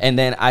 Awesome. And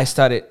then I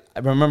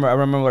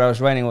remember what I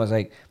was writing was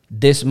like,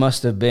 this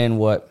must have been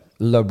what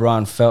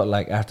LeBron felt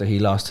like after he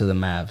lost to the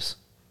Mavs.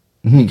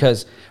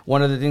 Because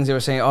one of the things they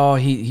were saying,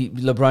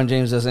 LeBron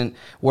James doesn't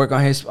work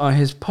on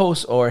his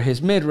post or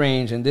his mid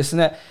range and this and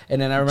that. And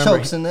then I remember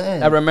chokes in the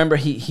end. I remember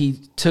he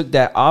took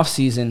that off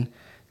season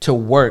to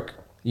work.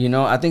 You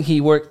know, I think it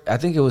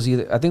was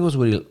with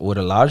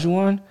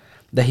Olajuwon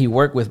that he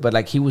worked with, but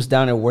like he was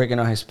down there working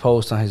on his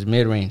post, on his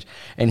mid range,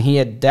 and he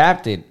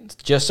adapted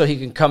just so he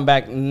can come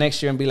back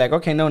next year and be like,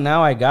 okay, no,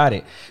 now I got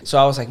it. So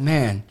I was like,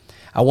 man,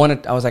 I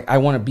want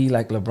to be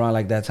like LeBron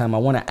like that time. I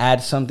want to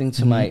add something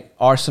to my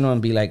arsenal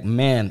and be like,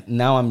 man,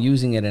 now I'm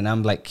using it and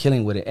I'm like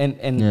killing with it.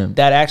 And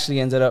that actually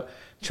ended up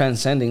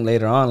transcending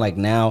later on. Like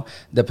now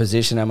the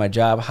position at my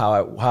job,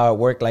 how I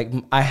work, like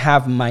I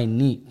have my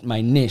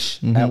niche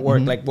at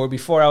work. Like where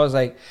before I was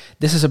like,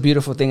 this is a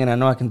beautiful thing and I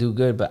know I can do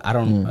good, but I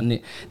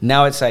don't.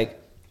 Now it's like,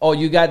 oh,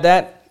 you got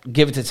that?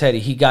 Give it to Teddy.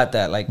 He got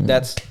that. Like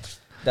that's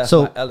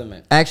so my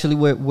element. Actually,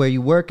 where you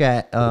work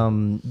at,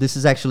 this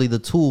is actually the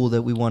tool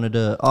that we wanted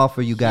to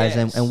offer you guys,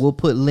 and we'll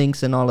put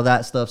links and all of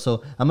that stuff.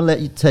 So I'm gonna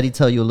let Teddy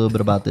tell you a little bit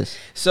about this.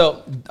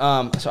 So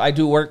I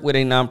do work with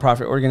a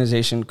nonprofit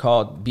organization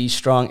called Be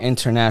Strong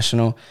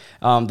International.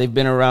 They've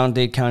been around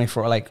Dade County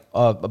for like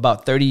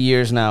about 30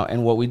 years now,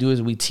 and what we do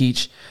is we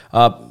teach.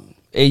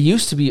 It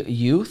used to be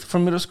youth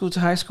from middle school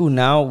to high school.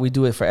 Now we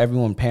do it for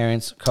everyone,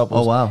 parents,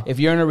 couples. Oh, wow. If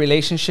you're in a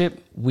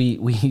relationship, we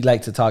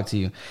like to talk to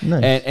you.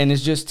 Nice. And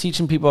it's just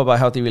teaching people about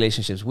healthy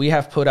relationships. We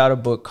have put out a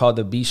book called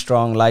the Be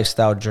Strong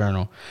Lifestyle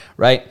Journal,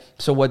 right?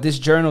 So what this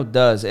journal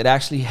does, it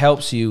actually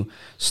helps you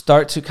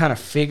start to kind of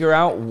figure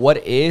out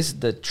what is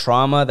the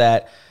trauma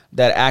that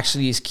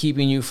actually is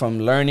keeping you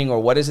from learning, or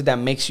what is it that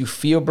makes you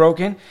feel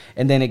broken.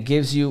 And then it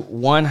gives you,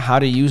 one, how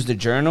to use the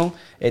journal.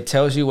 It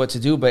tells you what to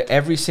do, but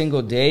every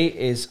single day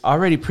is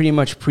already pretty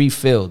much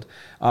pre-filled.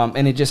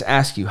 And it just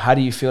asks you, how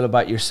do you feel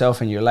about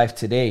yourself and your life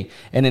today?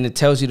 And then it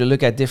tells you to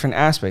look at different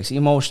aspects,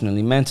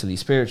 emotionally, mentally,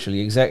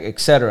 spiritually,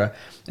 etc.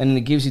 And then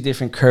it gives you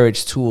different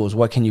courage tools.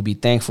 What can you be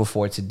thankful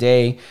for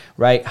today,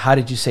 right? How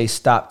did you say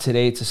stop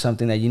today to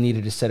something that you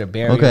needed to set a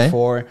barrier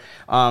for?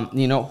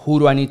 Who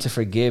do I need to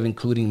forgive,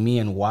 including me,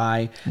 and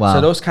why? Wow.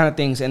 So those kind of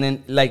things. And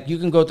then like you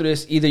can go through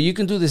this, either you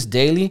can do this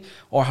daily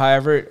or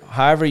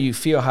however you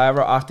feel,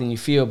 however often you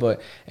feel.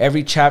 But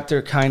every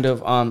chapter kind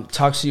of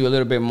talks to you a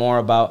little bit more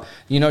about,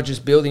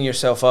 just building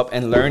yourself up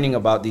and learning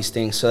about these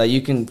things so that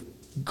you can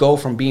go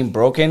from being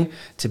broken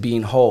to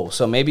being whole.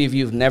 So maybe if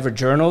you've never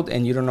journaled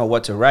and you don't know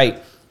what to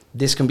write,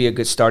 this can be a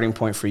good starting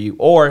point for you.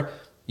 Or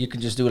you can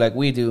just do like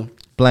we do.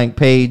 Blank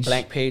page,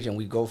 and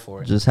we go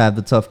for it. Just have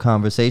the tough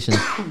conversations.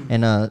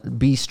 And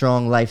Be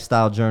Strong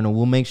Lifestyle Journal.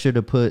 We'll make sure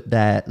to put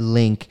that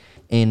link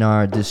in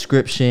our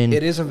description.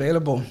 It is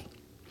available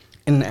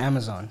in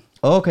Amazon.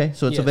 Oh, okay,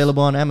 so it's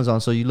available on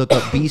Amazon. So you look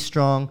up Be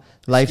Strong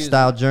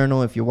Lifestyle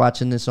Journal. If you're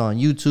watching this on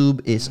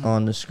YouTube, it's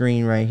on the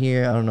screen right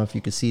here. I don't know if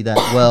you can see that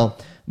well,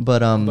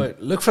 but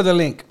look for the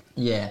link.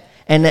 Yeah.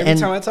 Every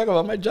time I talk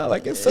about my job, I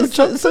get so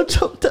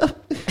choked up.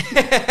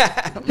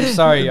 I'm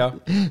sorry,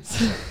 y'all.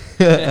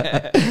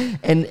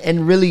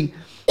 and really,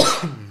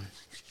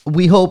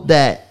 we hope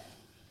that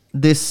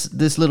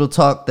this little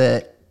talk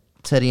that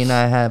Teddy and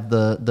I have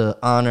the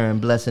honor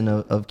and blessing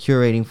of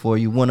curating for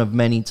you, one of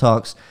many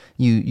talks,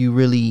 you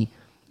really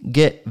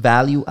get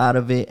value out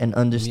of it and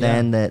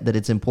understand that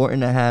it's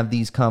important to have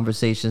these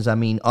conversations. I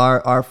mean,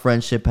 our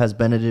friendship has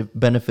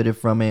benefited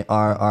from it.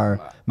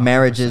 Our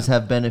marriages 100%.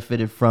 Have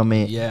benefited from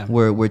it. Yeah.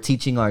 We're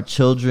teaching our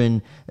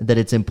children that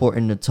it's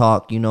important to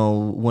talk.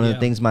 One of the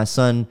things my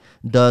son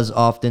does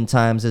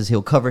oftentimes is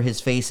he'll cover his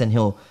face and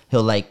he'll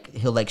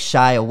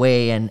shy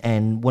away.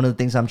 And one of the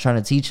things I'm trying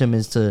to teach him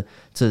is to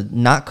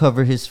not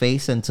cover his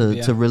face and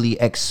to really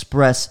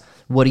express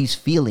what he's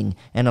feeling.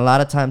 And a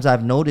lot of times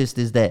I've noticed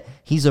is that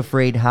he's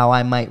afraid how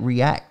I might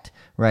react,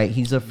 right?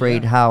 He's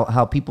afraid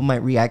how people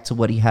might react to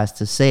what he has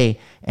to say.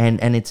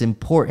 And it's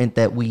important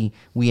that we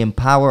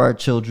empower our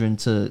children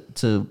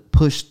to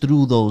push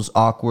through those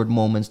awkward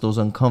moments, those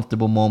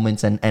uncomfortable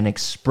moments, and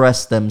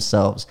express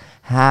themselves.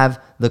 Have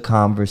the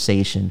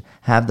conversation.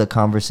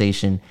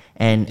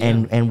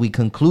 And we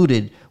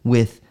concluded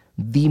with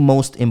the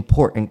most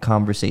important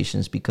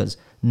conversations, because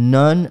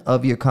none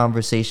of your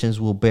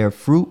conversations will bear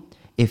fruit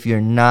if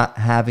you're not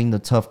having the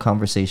tough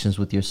conversations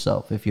with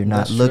yourself, if you're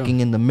not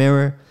looking in the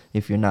mirror,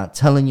 if you're not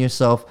telling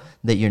yourself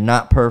that you're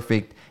not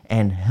perfect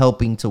and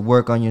helping to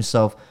work on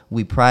yourself.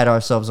 We pride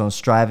ourselves on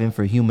striving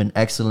for human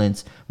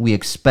excellence. We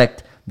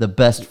expect the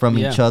best from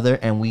each other,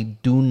 and we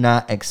do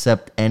not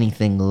accept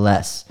anything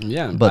less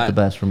but the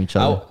best from each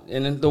other.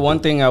 And the one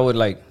thing I would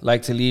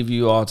like to leave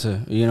you all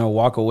to,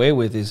 walk away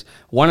with is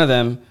one of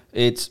them.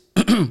 It's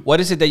what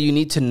is it that you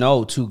need to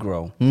know to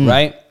grow,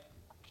 right?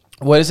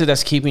 What is it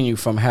that's keeping you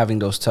from having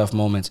those tough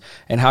moments?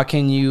 And how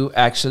can you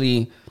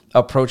actually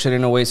approach it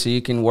in a way so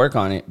you can work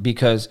on it?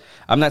 Because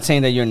I'm not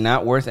saying that you're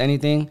not worth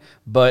anything,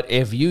 but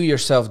if you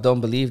yourself don't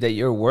believe that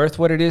you're worth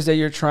what it is that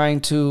you're trying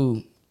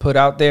to put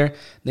out there,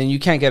 then you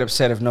can't get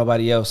upset if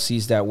nobody else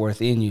sees that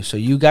worth in you. So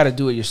you got to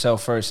do it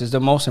yourself first. It's the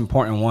most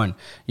important one.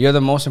 You're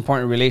the most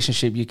important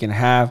relationship you can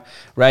have,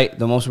 right?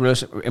 The most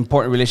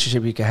important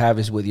relationship you can have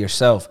is with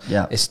yourself.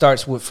 Yeah. It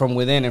starts from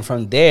within, and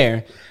from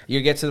there,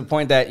 you get to the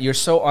point that you're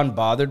so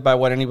unbothered by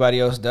what anybody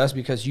else does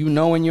because you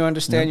know and you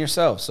understand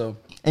yourself. So.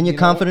 And you're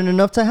confident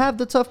enough to have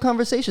the tough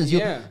conversations.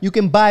 You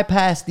can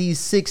bypass these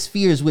 6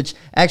 fears, which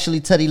actually,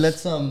 Teddy,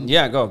 let's go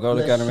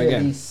look at them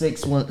again. These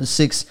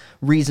six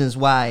reasons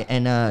why,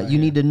 and you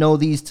need to know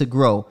these to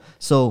grow.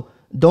 So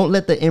don't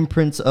let the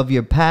imprints of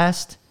your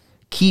past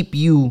keep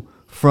you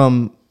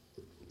from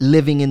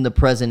living in the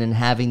present and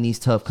having these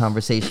tough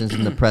conversations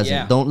in the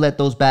present. Don't let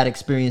those bad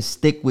experiences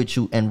stick with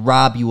you and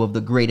rob you of the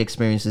great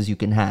experiences you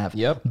can have.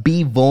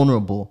 Be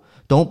vulnerable.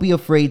 Don't be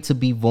afraid to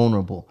be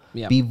vulnerable.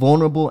 Be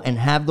vulnerable and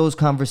have those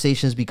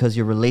conversations, because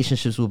your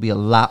relationships will be a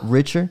lot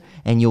richer,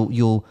 and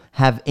you'll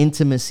have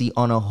intimacy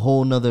on a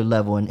whole nother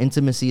level. And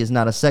intimacy is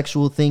not a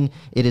sexual thing.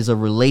 It is a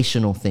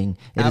relational thing.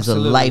 It is a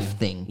life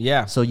thing.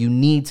 So you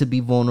need to be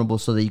vulnerable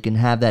so that you can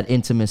have that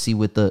intimacy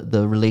with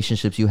the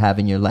relationships you have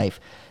in your life.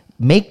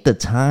 Make the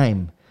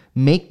time.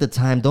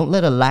 Don't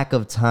let a lack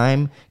of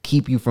time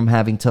keep you from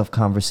having tough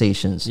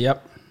conversations.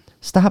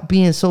 Stop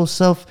being so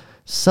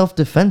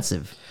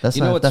self-defensive. That's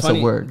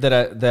a word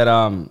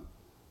that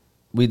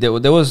we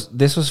did.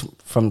 This was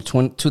from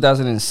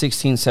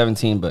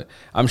 2016-17, but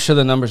I'm sure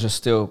the numbers are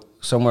still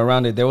somewhere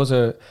around it. There was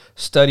a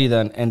study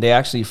done, and they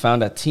actually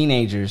found that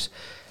teenagers,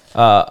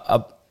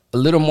 a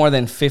little more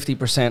than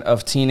 50%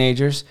 of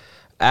teenagers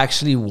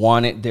actually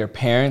wanted their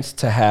parents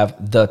to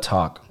have the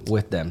talk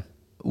with them.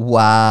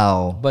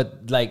 Wow.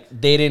 But they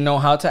didn't know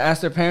how to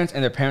ask their parents,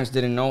 and their parents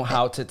didn't know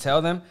how to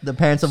tell them. The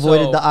parents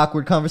avoided the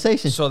awkward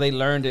conversation. So they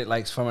learned it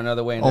from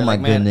another way. And oh my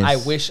goodness. I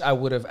wish I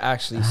would have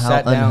actually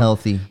sat down. How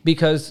unhealthy.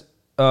 Because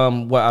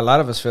what a lot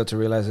of us fail to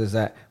realize is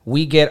that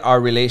we get our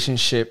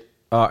relationship,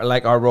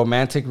 our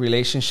romantic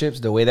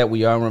relationships, the way that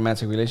we are in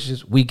romantic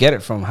relationships, we get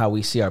it from how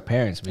we see our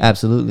parents being.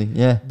 Absolutely,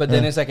 yeah. But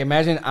then it's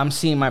imagine I'm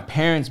seeing my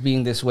parents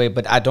being this way,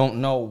 but I don't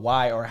know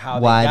why or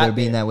how they're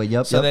being that way.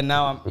 So then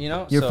now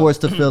I'm, you're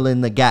forced to fill in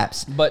the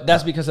gaps. But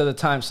that's because of the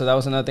time. So that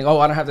was another thing. Oh,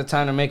 I don't have the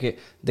time to make it.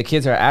 The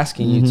kids are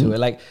asking you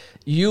to.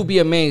 You'll be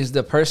amazed.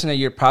 The person that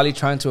you're probably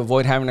trying to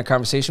avoid having a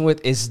conversation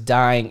with is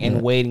dying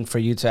and waiting for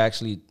you to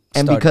actually.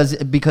 And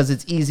because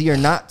it's easier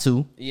not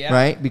to,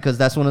 right? Because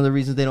that's one of the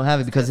reasons they don't have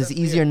it. Because it's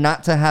easier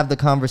not to have the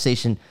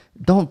conversation.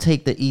 Don't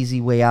take the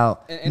easy way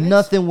out. And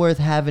nothing worth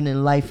having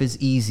in life is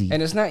easy.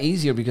 And it's not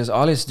easier because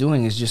all it's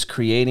doing is just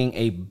creating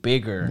a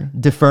bigger...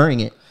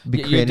 Deferring it.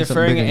 You're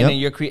deferring it, and then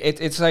you're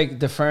it's like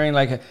deferring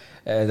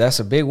that's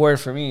a big word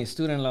for me,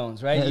 student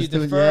loans, right? You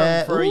defer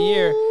them for a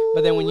year,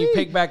 but then when you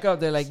pick back up,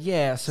 they're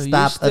so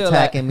stop still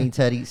attacking me,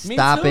 Teddy.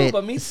 Stop it.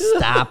 But me too.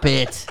 Stop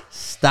it.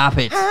 Stop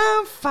it.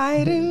 I'm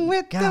fighting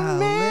with the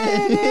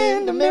man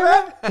in the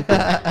mirror.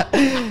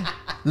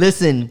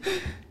 Listen,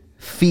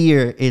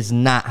 fear is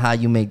not how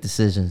you make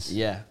decisions.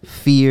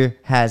 Fear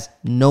has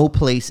no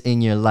place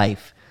in your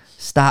life.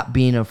 Stop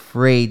being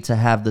afraid to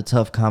have the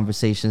tough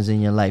conversations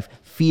in your life.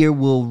 Fear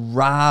will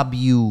rob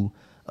you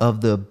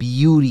of the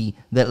beauty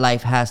that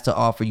life has to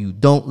offer you.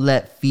 Don't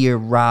let fear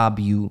rob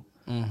you.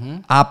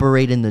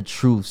 Operate in the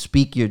truth.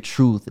 Speak your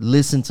truth.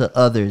 Listen to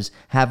others.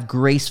 Have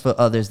grace for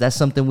others. That's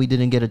something we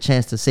didn't get a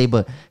chance to say,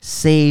 but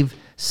save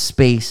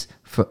space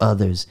for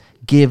others.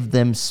 Give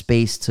them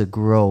space to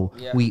grow.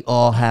 We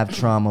all have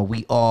trauma.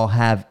 We all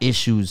have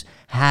issues.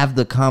 Have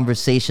the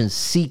conversation.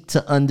 Seek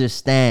to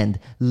understand.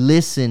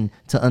 Listen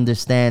to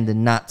understand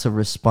and not to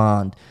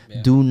respond.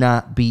 Do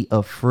not be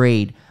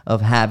afraid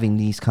of having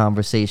these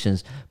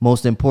conversations.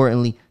 Most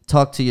importantly,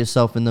 talk to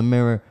yourself in the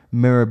mirror.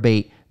 Mirror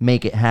bait.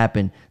 Make it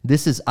happen.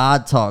 This is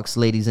oddTALKS,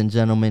 ladies and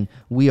gentlemen.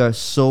 We are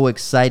so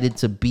excited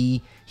to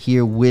be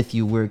here with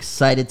you. We're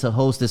excited to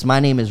host this. My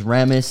name is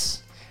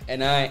Ramis.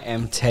 And I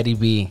am Teddy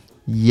B.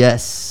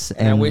 Yes.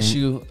 And I wish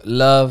you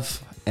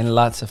love and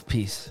lots of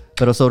peace.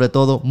 Pero sobre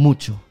todo,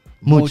 mucho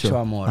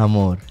amor.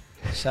 Amor.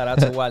 Shout out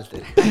to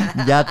Walter.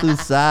 Ya tú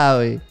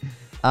sabes.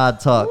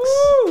 oddTALKS.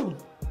 Woo!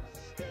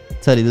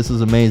 Teddy, this was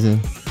amazing.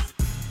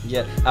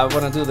 Yeah, I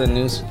want to do the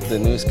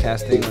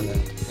newscasting when the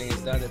thing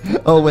is done.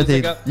 With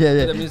it.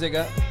 Yeah. The music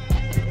up.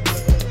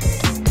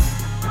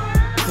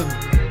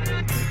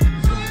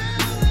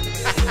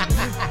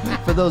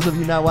 For those of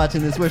you not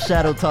watching this, we're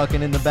shadow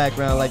talking in the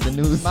background like the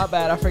news. My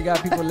bad. I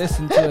forgot people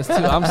listen to us too.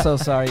 I'm so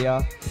sorry,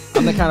 y'all.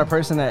 I'm the kind of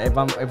person that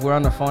if we're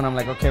on the phone, I'm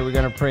like, okay, we're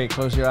gonna pray.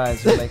 Close your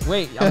eyes. You're like,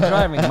 wait, I'm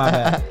driving. My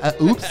bad.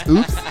 Oops.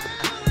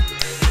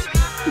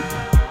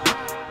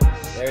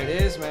 There it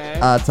is,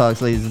 man.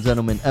 oddTALKS, ladies and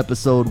gentlemen,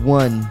 episode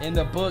 1. In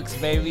the books,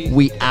 baby.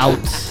 We out.